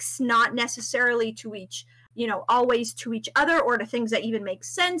tasks, not necessarily to each, you know, always to each other or to things that even make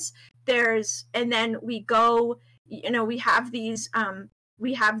sense. And then we go, you know, we have these,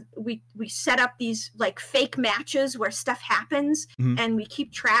 we set up these like fake matches where stuff happens, and we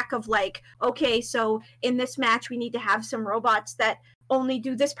keep track of like, okay, so in this match, we need to have some robots that only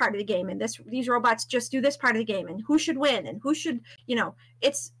do this part of the game, and these robots just do this part of the game, and who should win and who should, you know,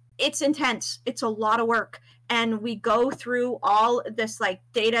 it's intense. It's a lot of work. And we go through all this like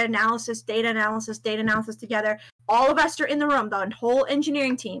data analysis together. All of us are in the room, the whole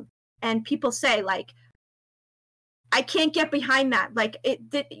engineering team. And people say like, I can't get behind that. Like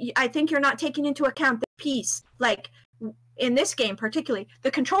I think you're not taking into account the piece. Like in this game particularly,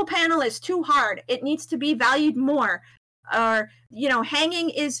 the control panel is too hard. It needs to be valued more. Or, you know, hanging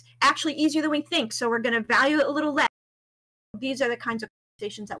is actually easier than we think, so we're going to value it a little less. These are the kinds of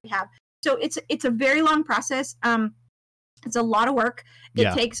conversations that we have. So it's a very long process. It's a lot of work.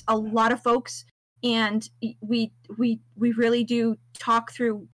 It takes a lot of folks, and we really do talk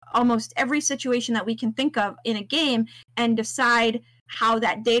through almost every situation that we can think of in a game and decide how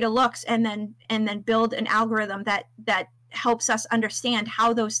that data looks, and then build an algorithm that helps us understand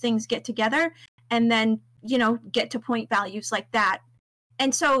how those things get together, and then, you know, get to point values like that.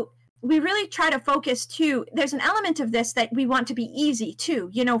 And so we really try to focus too. There's an element of this that we want to be easy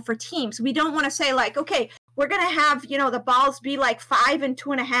too, you know, for teams. We don't want to say like, okay, we're going to have, you know, the balls be like 5 and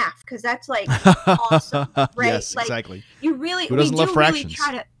 2.5, because that's like awesome, right? Yes, like, exactly. You really, who doesn't we do love fractions? really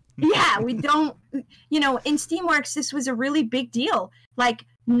try to, yeah, we don't, you know, in Steamworks, this was a really big deal. Like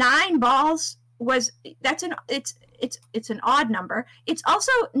 9 balls it's an odd number. It's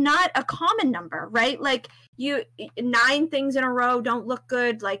also not a common number, right? Like 9 things in a row don't look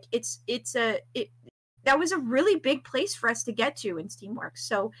good. Like that was a really big place for us to get to in Steamworks.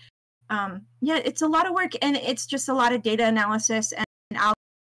 So it's a lot of work, and it's just a lot of data analysis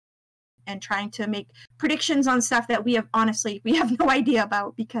and trying to make predictions on stuff that we have no idea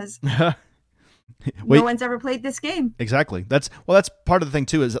about, because no one's ever played this game. Exactly. That's part of the thing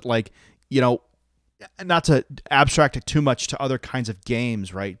too, is that, like, you know, not to abstract it too much to other kinds of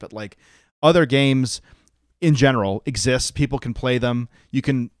games, right? But like other games in general exist. People can play them. You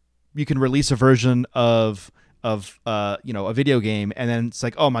can release a version of you know, a video game, and then it's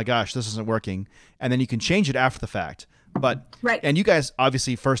like, oh my gosh, this isn't working, and then you can change it after the fact. But right. And you guys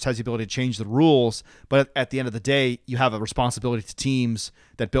obviously FIRST has the ability to change the rules, but at the end of the day, you have a responsibility to teams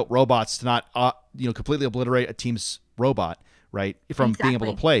that built robots to not you know, completely obliterate a team's robot, right, from being able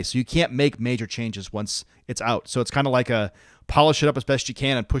to play. So you can't make major changes once it's out. So it's kind of like a polish it up as best you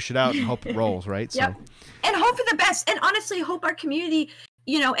can and push it out and hope it rolls, right? Yep. So, and hope for the best, and honestly hope our community,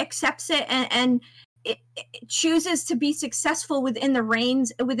 you know, accepts it and it chooses to be successful within the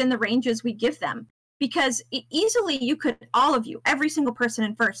ranges we give them. Because easily you could, all of you, every single person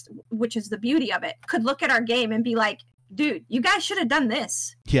in FIRST, which is the beauty of it, could look at our game and be like, dude, you guys should have done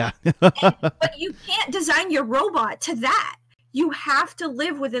this. Yeah. But you can't design your robot to that. You have to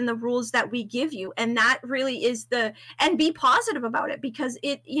live within the rules that we give you. And that really is and be positive about it, because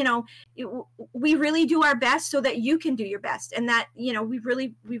we really do our best so that you can do your best. And that, you know, we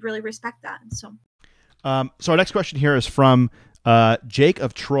really respect that. So our next question here is from Jake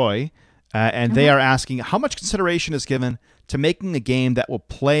of Troy. And they are asking, how much consideration is given to making a game that will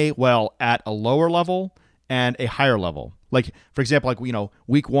play well at a lower level and a higher level? Like, for example, like, you know,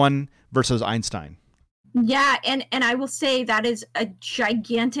 week 1 versus Einstein. Yeah, and I will say that is a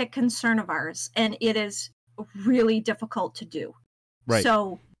gigantic concern of ours, and it is really difficult to do. Right.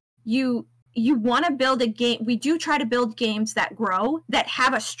 So you want to build a game. We do try to build games that grow, that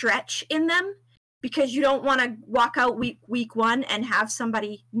have a stretch in them, because you don't want to walk out week 1 and have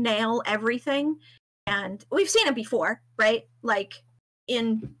somebody nail everything. And we've seen it before, right? Like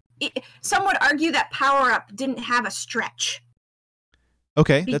some would argue that Power Up didn't have a stretch.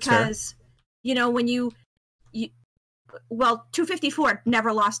 Okay, that's fair. Because, you know, when well, 254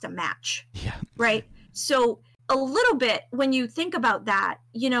 never lost a match. Yeah. Right? So a little bit, when you think about that,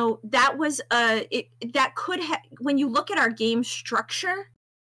 you know, that was that could have, when you look at our game structure,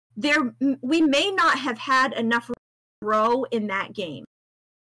 we may not have had enough row in that game.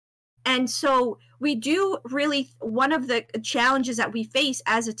 And so we do really, one of the challenges that we face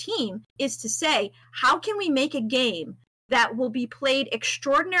as a team is to say, how can we make a game that will be played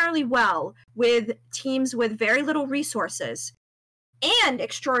extraordinarily well with teams with very little resources, and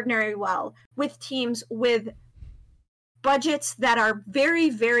extraordinarily well with teams with budgets that are very,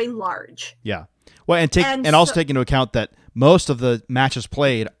 very large. Yeah. Well, and also take into account that most of the matches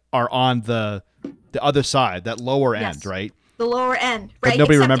played are on the other side, that lower end, right? The lower end, right? But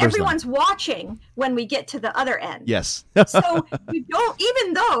nobody Except remembers everyone's them. watching when we get to the other end. Yes. So you don't,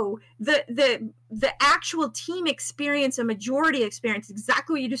 even though the actual team experience, a majority experience,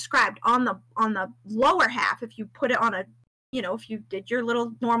 exactly what you described on the lower half, if you put it on a, you know, if you did your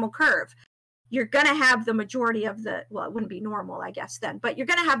little normal curve, you're going to have the majority of well, it wouldn't be normal, I guess, then, but you're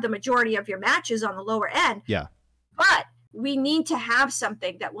going to have the majority of your matches on the lower end. Yeah. But we need to have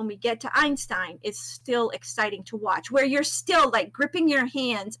something that when we get to Einstein, is still exciting to watch, where you're still like gripping your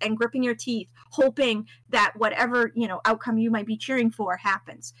hands and gripping your teeth, hoping that whatever, you know, outcome you might be cheering for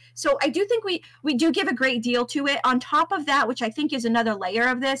happens. So I do think we do give a great deal to it. On top of that, which I think is another layer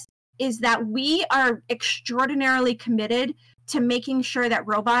of this, is that we are extraordinarily committed to making sure that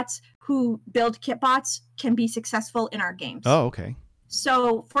robots who build kitbots can be successful in our games. Oh, okay.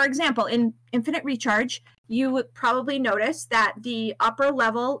 So, for example, in Infinite Recharge, you would probably notice that the upper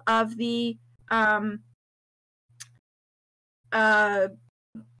level of the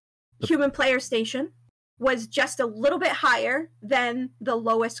human player station was just a little bit higher than the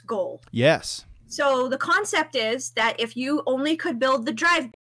lowest goal. Yes. So the concept is that if you only could build the drive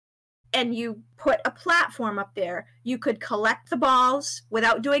and you put a platform up there, you could collect the balls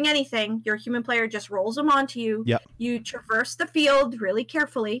without doing anything. Your human player just rolls them onto you. Yep. You traverse the field really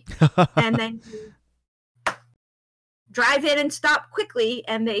carefully, and then you drive in and stop quickly,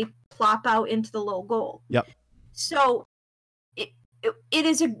 and they plop out into the low goal. Yep. So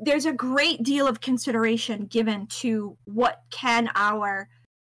there's a great deal of consideration given to what can our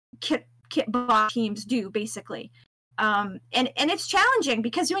kitbot teams do, basically. And it's challenging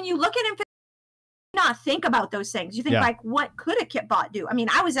because when you look at Infinite, you not think about those things. You think like, what could a kitbot do? I mean,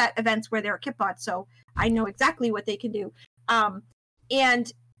 I was at events where there were kitbots, so I know exactly what they can do.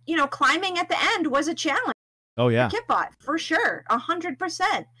 And you know, climbing at the end was a challenge. Oh yeah, kitbot for sure,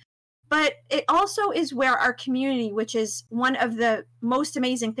 100%. But it also is where our community, which is one of the most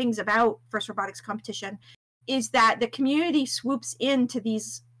amazing things about FIRST Robotics Competition, is that the community swoops into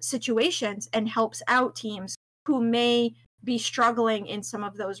these situations and helps out teams who may be struggling in some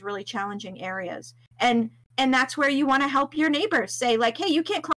of those really challenging areas. And that's where you want to help your neighbors. Say like, hey, you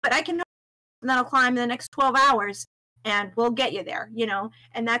can't climb, but I can help, and then I'll climb in the next 12 hours and we'll get you there, you know?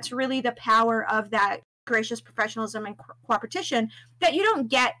 And that's really the power of that gracious professionalism and cooperation that you don't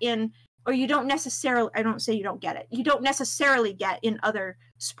get in, or you don't necessarily, I don't say you don't get it, you don't necessarily get in other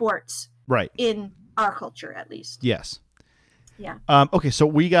sports, right? In our culture, at least. Yes. Yeah. Okay, so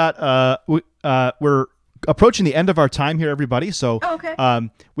we got we're approaching the end of our time here, everybody. So okay.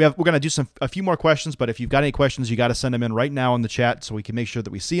 we're going to do a few more questions, but if you've got any questions, you got to send them in right now in the chat so we can make sure that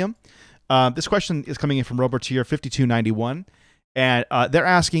we see them. This question is coming in from Robotier 5291, and they're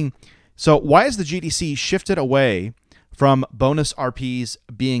asking, so why is the GDC shifted away from bonus RPs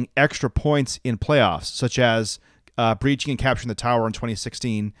being extra points in playoffs, such as breaching and capturing the tower in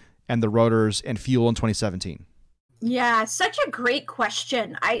 2016 and the rotors and fuel in 2017? Yeah, such a great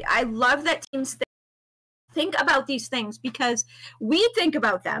question. I love that teams think about these things because we think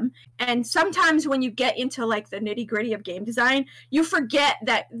about them, and sometimes when you get into like the nitty-gritty of game design, you forget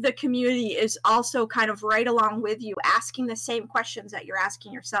that the community is also kind of right along with you, asking the same questions that you're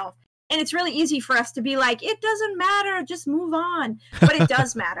asking yourself. And it's really easy for us to be like, it doesn't matter, just move on. But it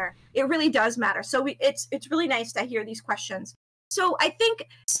does matter. It really does matter. So it's really nice to hear these questions. So I think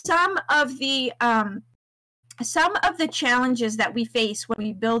some of the challenges that we face when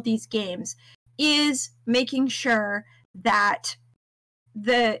we build these games is making sure that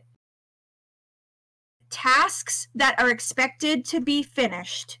the tasks that are expected to be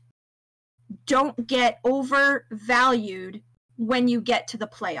finished don't get overvalued when you get to the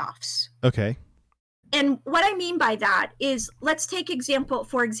playoffs. Okay. And what I mean by that is, let's take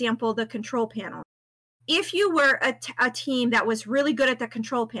for example, the control panel. If you were a team that was really good at the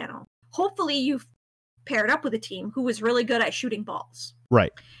control panel, hopefully you've paired up with a team who was really good at shooting balls.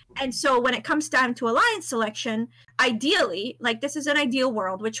 Right. And so when it comes down to alliance selection, ideally, like this is an ideal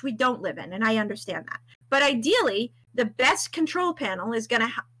world, which we don't live in, and I understand that. But ideally, the best control panel is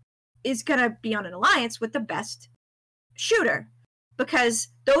gonna be on an alliance with the best shooter, because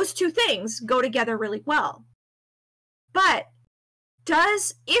those two things go together really well. But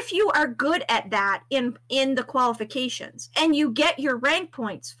if you are good at that in the qualifications and you get your rank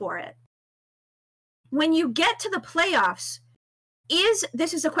points for it, when you get to the playoffs,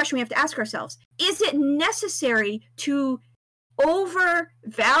 this is a question we have to ask ourselves, is it necessary to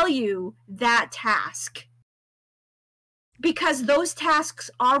overvalue that task? Because those tasks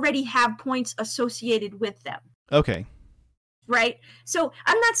already have points associated with them. Okay. Right? So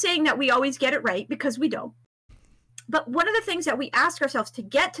I'm not saying that we always get it right, because we don't. But one of the things that we ask ourselves to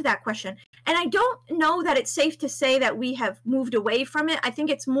get to that question, and I don't know that it's safe to say that we have moved away from it. I think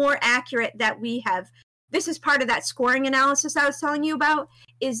it's more accurate that this is part of that scoring analysis I was telling you about,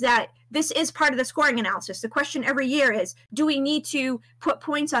 is that this is part of the scoring analysis. The question every year is, do we need to put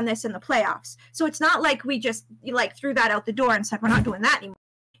points on this in the playoffs? So it's not like we just threw that out the door and said, we're not doing that anymore.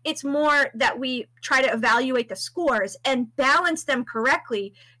 It's more that we try to evaluate the scores and balance them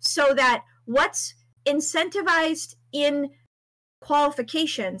correctly so that what's incentivized in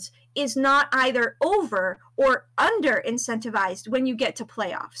qualifications is not either over or under incentivized when you get to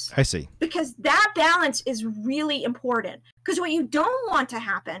playoffs. I see. Because that balance is really important. Because what you don't want to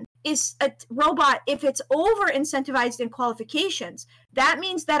happen is a robot, if it's over incentivized in qualifications, that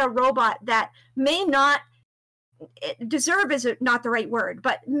means that a robot that may not deserve is not the right word,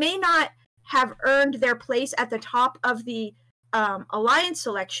 but may not have earned their place at the top of the alliance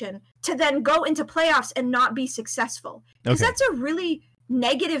selection to then go into playoffs and not be successul. Because that's a really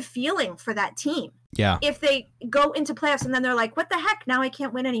negative feeling for that team. Yeah. If they go into playoffs and then they're like, what the heck, now I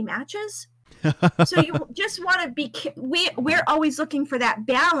can't win any matches? So you just want to be, we're always looking for that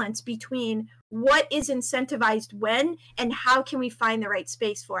balance between what is incentivized when and how can we find the right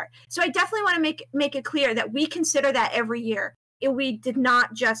space for it. So I definitely want to make it clear that we consider that every year. We did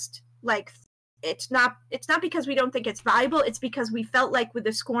not just it's not because we don't think it's valuable. It's because we felt like with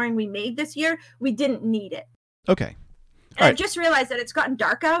the scoring we made this year, we didn't need it. Okay. And I just realized that it's gotten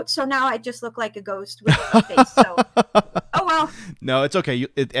dark out, so now I just look like a ghost with a face. So, oh well. No, it's okay.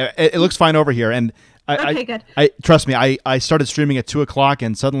 It looks fine over here, and okay, good. Trust me. I started streaming at 2:00,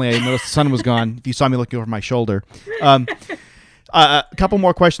 and suddenly I noticed the sun was gone. If you saw me looking over my shoulder. A couple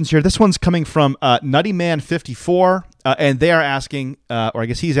more questions here. This one's coming from Nuttyman54, and they are asking, or I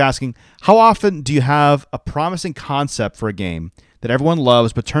guess he's asking, how often do you have a promising concept for a game that everyone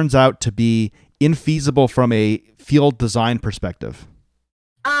loves but turns out to be infeasible from a field design perspective?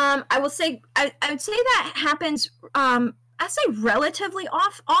 I will say, I would say that happens, I say relatively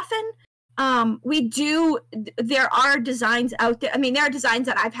often. There are designs out there. I mean, there are designs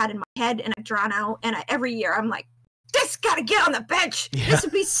that I've had in my head and I've drawn out, and every year I'm like, this gotta get on the bench. Yeah. This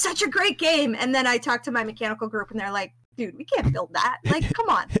would be such a great game. And then I talk to my mechanical group and they're like, dude, we can't build that. Like, come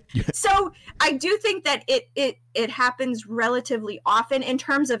on. Yeah. So I do think that it happens relatively often in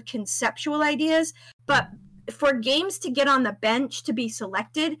terms of conceptual ideas, but for games to get on the bench to be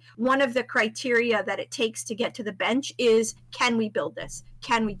selected, one of the criteria that it takes to get to the bench is, can we build this?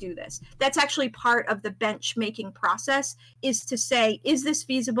 Can we do this? That's actually part of the bench making process, is to say, is this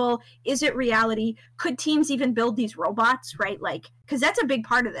feasible? Is it reality? Could teams even build these robots, right? Like, because that's a big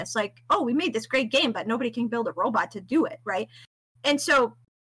part of this. Like, oh, we made this great game, but nobody can build a robot to do it, right? And so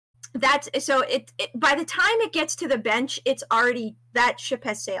it by the time it gets to the bench, it's already, that ship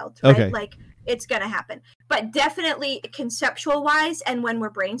has sailed, right? Okay. Like, it's going to happen. But definitely conceptual wise, and when we're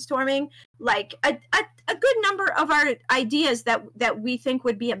brainstorming, like a good number of our ideas that we think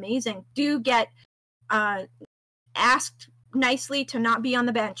would be amazing do get asked nicely to not be on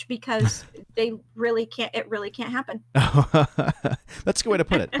the bench because it really can't happen. That's a good way to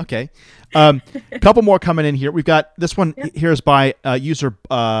put it. Okay. A couple more coming in here. We've got this one. Yeah. Here is by user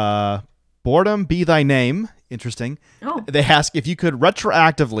Boredom Be Thy Name. Interesting. Oh. They ask if you could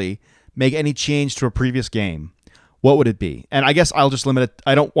retroactively make any change to a previous game, what would it be? And I guess I'll just limit it.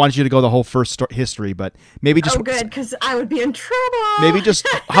 I don't want you to go the whole first history, but maybe just... Oh, good, because I would be in trouble. Maybe just...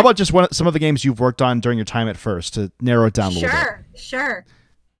 How about just some of the games you've worked on during your time at FIRST to narrow it down a little bit? Sure.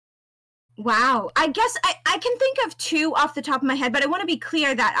 Wow. I guess I can think of two off the top of my head, but I want to be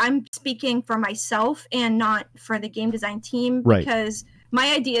clear that I'm speaking for myself and not for the game design team, Right. because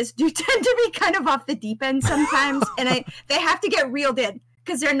my ideas do tend to be kind of off the deep end sometimes, and they have to get reeled in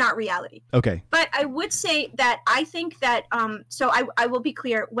because they're not reality. Okay. But I would say that I think that so I will be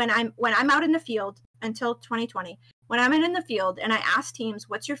clear, when I'm out in the field until 2020, when I'm in the field and I ask teams,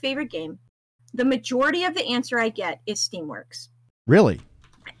 what's your favorite game? The majority of the answer I get is Steamworks. Really?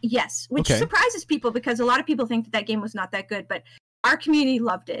 Yes, which surprises people because a lot of people think that game was not that good, but our community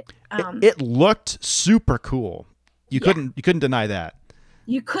loved it. It looked super cool. You couldn't deny that.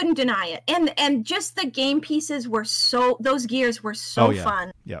 You couldn't deny it. And just the game pieces were those gears were so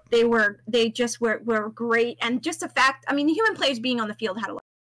fun. Yeah. They just were great. And just the fact, I mean, the human players being on the field had a lot.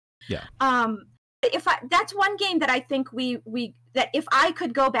 Yeah. That's one game that I think that if I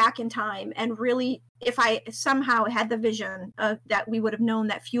could go back in time and really, if I somehow had the vision of that, we would have known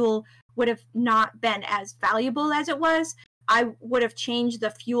that fuel would have not been as valuable as it was, I would have changed the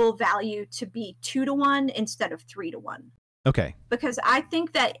fuel value to be 2-to-1 instead of 3-to-1. Okay. Because I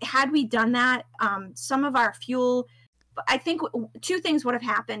think that had we done that, some of our fuel, I think two things would have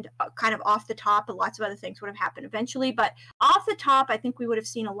happened kind of off the top, and lots of other things would have happened eventually. But off the top, I think we would have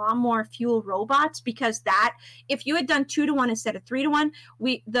seen a lot more fuel robots, because that, if you had done 2-to-1 instead of 3-to-1,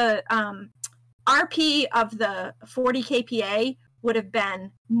 the RP of the 40 kPa would have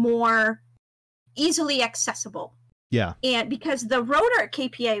been more easily accessible. Yeah. And because the rotor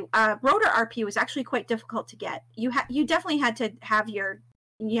rotor RP was actually quite difficult to get. You definitely had to have your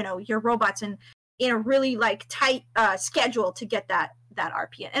robots in a really like tight schedule to get that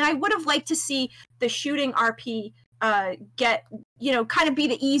RP. And I would have liked to see the shooting RP get, kind of be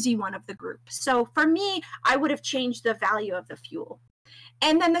the easy one of the group. So for me, I would have changed the value of the fuel.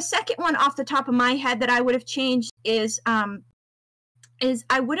 And then the second one off the top of my head that I would have changed is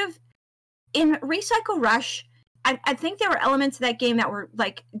I would have, in Recycle Rush, I think there were elements of that game that were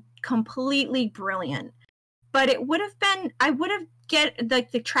like completely brilliant. But it would have been, I would have get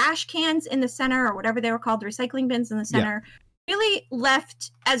the trash cans in the center, or whatever they were called, the recycling bins in the center, really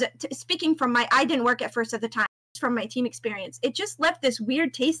left, speaking from I didn't work at FIRST at the time, from my team experience, it just left this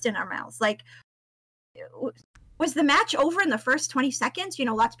weird taste in our mouths. Like, was the match over in the first 20 seconds?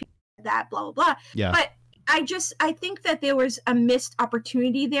 Lots of people said that, blah, blah, blah. Yeah. But I think that there was a missed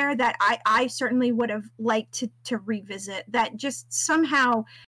opportunity there that I certainly would have liked to revisit, that just somehow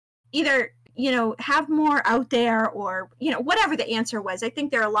either, have more out there, or, whatever the answer was. I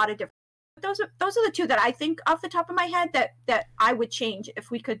think there are a lot of different, those are the two that I think off the top of my head that I would change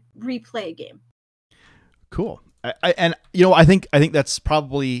if we could replay a game. Cool. I think that's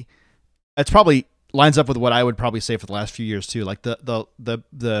probably lines up with what I would probably say for the last few years too. Like the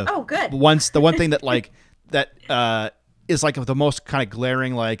oh, good. The one thing that like that is like the most kind of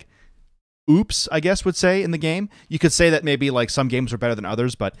glaring like oops, I guess would say in the game. You could say that maybe like some games are better than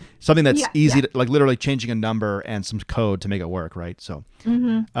others, but something that's easy to, like, literally changing a number and some code to make it work, right? So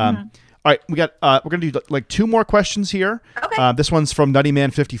all right, we got we're gonna do like two more questions here. Okay. This one's from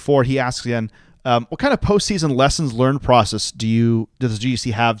Nuttyman54. He asks again, what kind of postseason lessons learned process does the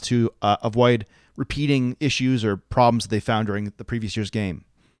GDC have to avoid repeating issues or problems that they found during the previous year's game?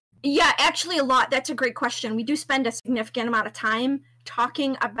 Yeah, actually a lot. That's a great question. We do spend a significant amount of time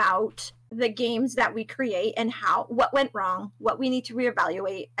talking about the games that we create and what went wrong, what we need to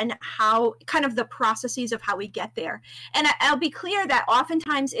reevaluate, and how kind of the processes of how we get there. And I'll be clear that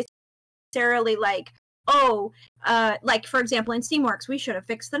oftentimes it's necessarily like, like for example in Steamworks, we should have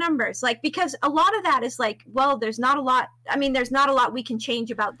fixed the numbers, like, because a lot of that is like, well, there's not a lot we can change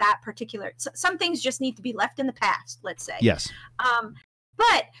about that particular. Some things just need to be left in the past, let's say. Yes.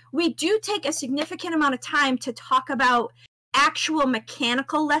 But we do take a significant amount of time to talk about actual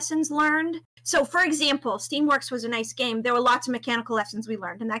mechanical lessons learned. So for example, Steamworks was a nice game. There were lots of mechanical lessons we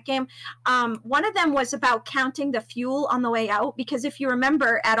learned in that game. One of them was about counting the fuel on the way out, because if you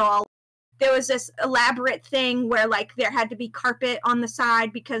remember at all, there was this elaborate thing where like there had to be carpet on the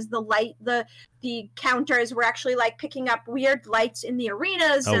side because the counters were actually like picking up weird lights in the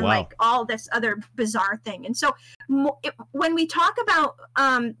arenas like all this other bizarre thing. And so when we talk about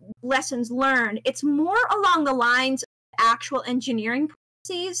lessons learned, it's more along the lines of actual engineering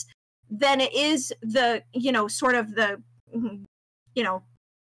processes than it is the, sort of the,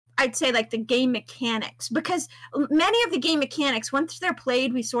 I'd say like the game mechanics, because many of the game mechanics, once they're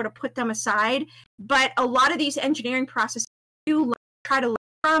played, we sort of put them aside. But a lot of these engineering processes do try to learn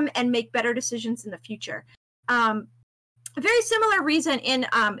from and make better decisions in the future. A very similar reason in,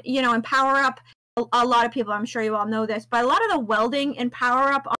 in Power Up, a lot of people, I'm sure you all know this, but a lot of the welding in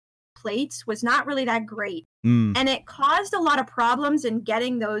Power Up plates was not really that great. Mm. And it caused a lot of problems in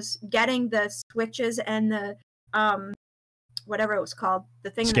getting the switches and the whatever it was called,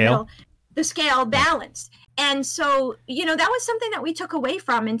 the thing Scale? in the middle, the scale balanced. And so, you know, that was something that we took away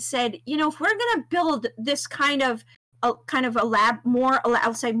from and said, you know, if we're going to build this kind of more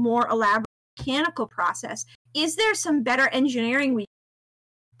elaborate mechanical process, is there some better engineering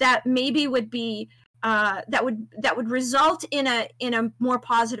that maybe would be that would result in a more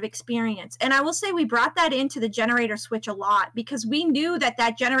positive experience? And I will say we brought that into the generator switch a lot, because we knew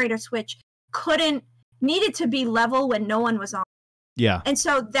that generator switch needed to be level when no one was on. Yeah. And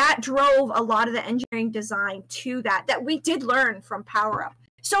so that drove a lot of the engineering design to that we did learn from Power Up.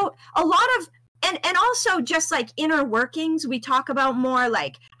 So a lot of, and also just like inner workings, we talk about more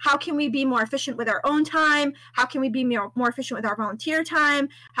like, how can we be more efficient with our own time? How can we be more efficient with our volunteer time?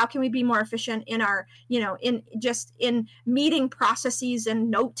 How can we be more efficient in our, you know, in meeting processes and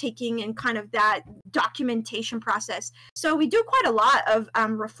note taking and kind of that documentation process. So we do quite a lot of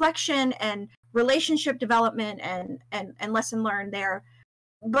reflection and relationship development and lesson learned there.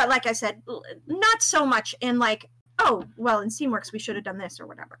 But like I said, not so much in like, oh, well, in Steamworks we should have done this or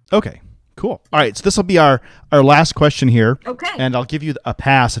whatever. Okay, cool. All right, so this will be our last question here. Okay. And I'll give you a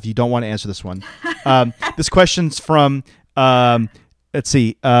pass if you don't want to answer this one. This question's from, let's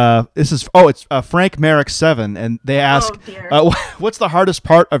see, it's Frank Merrick 7, and they ask, what's the hardest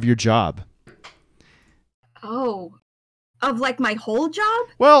part of your job? Oh, of like my whole job?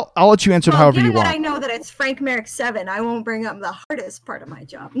 Well, I'll let you answer it however you want. I know that it's Frank Merrick 7. I won't bring up the hardest part of my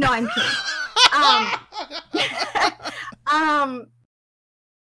job. No, I'm kidding.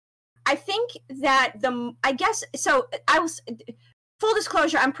 I think that full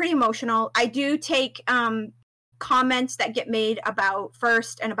disclosure, I'm pretty emotional. I do take comments that get made about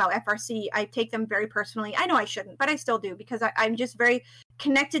FIRST and about FRC. I take them very personally. I know I shouldn't, but I still do, because I'm just very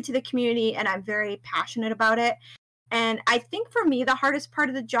connected to the community and I'm very passionate about it. And I think for me, the hardest part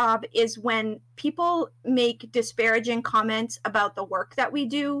of the job is when people make disparaging comments about the work that we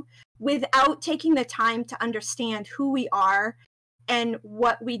do without taking the time to understand who we are and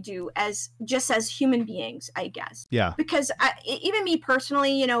what we do as human beings, I guess. Yeah. Because even me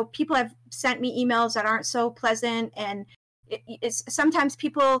personally, you know, people have sent me emails that aren't so pleasant, and sometimes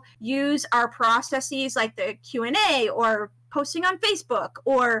people use our processes like the Q&A or posting on Facebook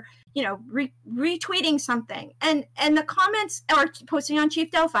or, you know, retweeting something, and the comments, or posting on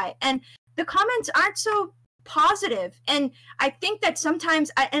Chief Delphi, and the comments aren't so positive. And I think that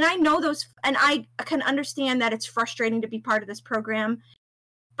sometimes, I know those, and I can understand that it's frustrating to be part of this program,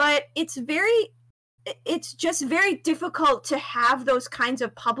 but it's just very difficult to have those kinds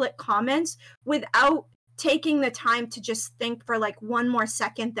of public comments without taking the time to just think for like one more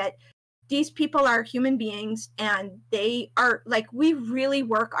second that these people are human beings, and they are like, we really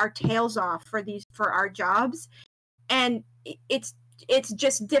work our tails off for our jobs. And it's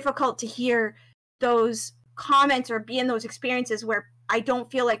just difficult to hear those comments or be in those experiences where I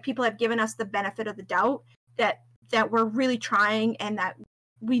don't feel like people have given us the benefit of the doubt that we're really trying, and that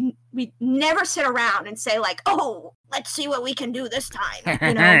we never sit around and say like, oh, let's see what we can do this time.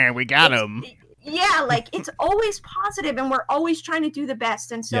 You know? We got him. Yeah, like it's always positive and we're always trying to do the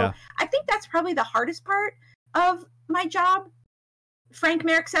best. And so I think that's probably the hardest part of my job. Frank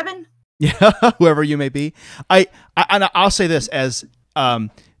Merrick 7. Yeah, whoever you may be. I'll say this as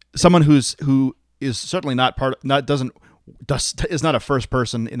someone who is certainly is not a first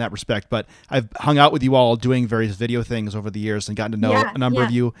person in that respect, but I've hung out with you all doing various video things over the years and gotten to know a number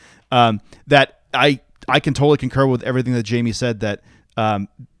of you. That I can totally concur with everything that Jamie said, that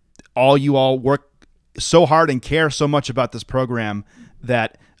you all work so hard and care so much about this program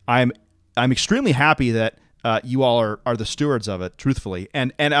that I'm extremely happy that you all are the stewards of it, truthfully.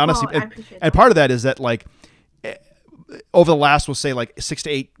 And honestly, and part of that is that like over the last, we'll say like 6 to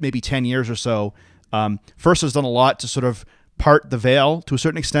 8, maybe 10 years or so, FIRST has done a lot to sort of part the veil to a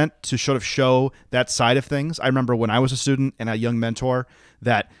certain extent to sort of show that side of things. I remember when I was a student and a young mentor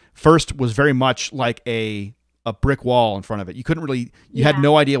that FIRST was very much like a brick wall in front of it. You couldn't really, you had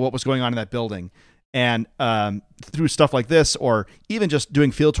no idea what was going on in that building. And through stuff like this, or even just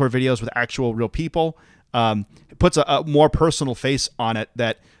doing field tour videos with actual real people, it puts a more personal face on it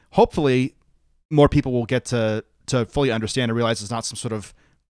that hopefully more people will get to fully understand and realize it's not some sort of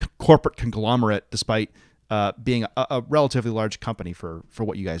corporate conglomerate, despite being a relatively large company for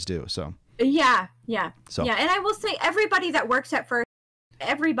what you guys do. So yeah. So and I will say everybody that works at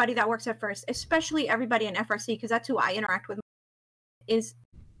FIRST, especially everybody in FRC, because that's who I interact with, is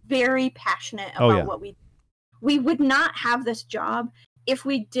very passionate about what we would not have this job if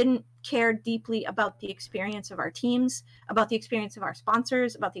we didn't care deeply about the experience of our teams, about the experience of our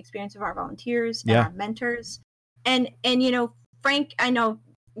sponsors, about the experience of our volunteers and our mentors. And you know, Frank, I know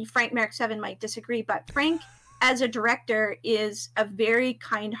Frank Merrick 7 might disagree, but Frank as a director is a very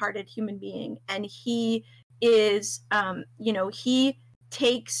kind-hearted human being, and he is you know, he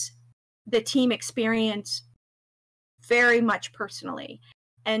takes the team experience very much personally.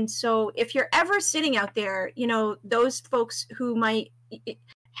 And so if you're ever sitting out there, you know, those folks who might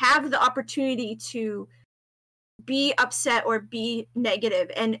have the opportunity to be upset or be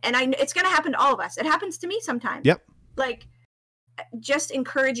negative, and it's going to happen to all of us. It happens to me sometimes. Yep. Like, just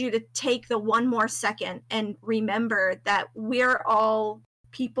encourage you to take the one more second and remember that we're all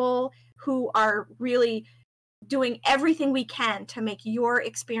people who are really doing everything we can to make your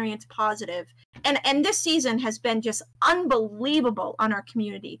experience positive. And this season has been just unbelievable on our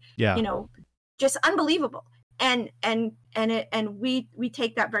community. Yeah. You know, just unbelievable. And we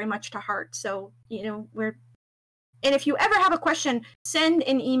take that very much to heart. So, you know, and if you ever have a question, send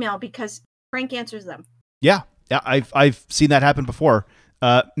an email because Frank answers them. Yeah. Yeah. I've seen that happen before.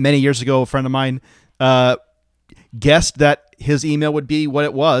 Many years ago, a friend of mine guessed that his email would be what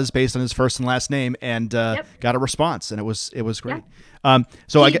it was based on his first and last name, and got a response, and it was great.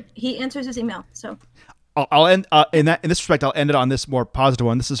 Yeah. He answers his email. So I'll end in this respect. I'll end it on this more positive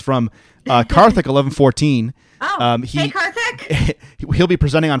one. This is from Karthik 1114. Oh, hey Karthik. He'll be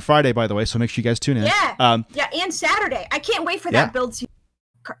presenting on Friday, by the way, so make sure you guys tune in. Yeah, and Saturday. I can't wait for that build season.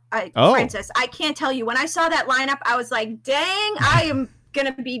 Francis, I can't tell you. When I saw that lineup, I was like, dang, I am going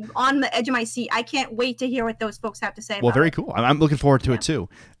to be on the edge of my seat. I can't wait to hear what those folks have to say about very cool. I'm looking forward to it too.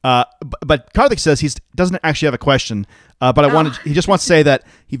 But Karthik says he doesn't actually have a question, but he just wants to say that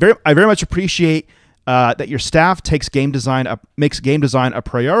I very much appreciate that your staff makes game design a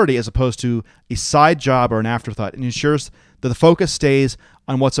priority as opposed to a side job or an afterthought, and ensures that the focus stays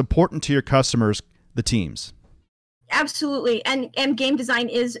on what's important to your customers, the teams. Absolutely. And game design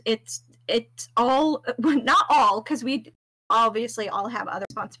it's all, not all, because we obviously all have other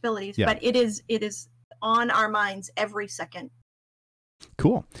responsibilities, but it is on our minds every second.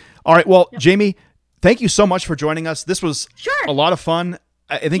 Cool. All right. Well, Jamie, thank you so much for joining us. This was a lot of fun.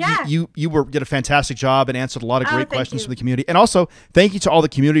 I think you did a fantastic job and answered a lot of great questions from the community. And also, thank you to all the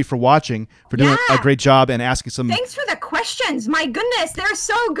community for watching, for doing a great job and asking some. Thanks for the questions. My goodness, they're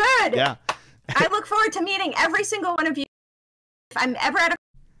so good. Yeah. I look forward to meeting every single one of you. If I'm ever at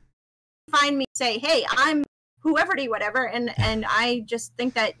find me, say, hey, I'm whoever whatever, and I just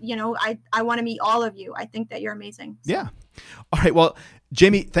think that, you know, I want to meet all of you. I think that you're amazing. So. Yeah. All right. Well,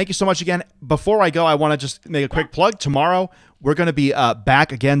 Jamie, thank you so much again. Before I go, I want to just make a quick plug. Tomorrow, we're going to be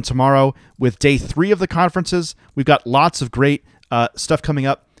back again tomorrow with day 3 of the conferences. We've got lots of great stuff coming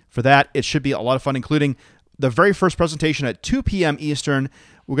up for that. It should be a lot of fun, including the very first presentation at 2 p.m. Eastern.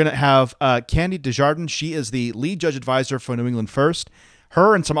 We're going to have Candy Desjardins. She is the lead judge advisor for New England FIRST.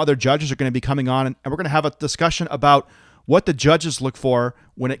 Her and some other judges are going to be coming on, and we're going to have a discussion about what the judges look for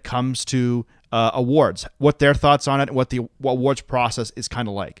when it comes to awards, what their thoughts on it, and what the awards process is kind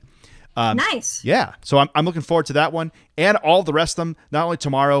of like. Nice. Yeah. So I'm looking forward to that one and all the rest of them, not only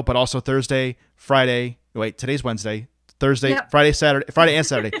tomorrow, but also Thursday, Friday. Wait, today's Wednesday, Thursday, Friday, and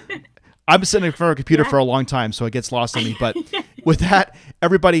Saturday. I've been sitting in front of a computer for a long time, so it gets lost on me. But with that,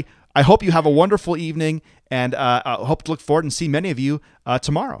 everybody, I hope you have a wonderful evening, and I hope to look forward and see many of you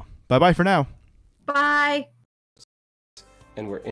tomorrow. Bye-bye for now. Bye. And we're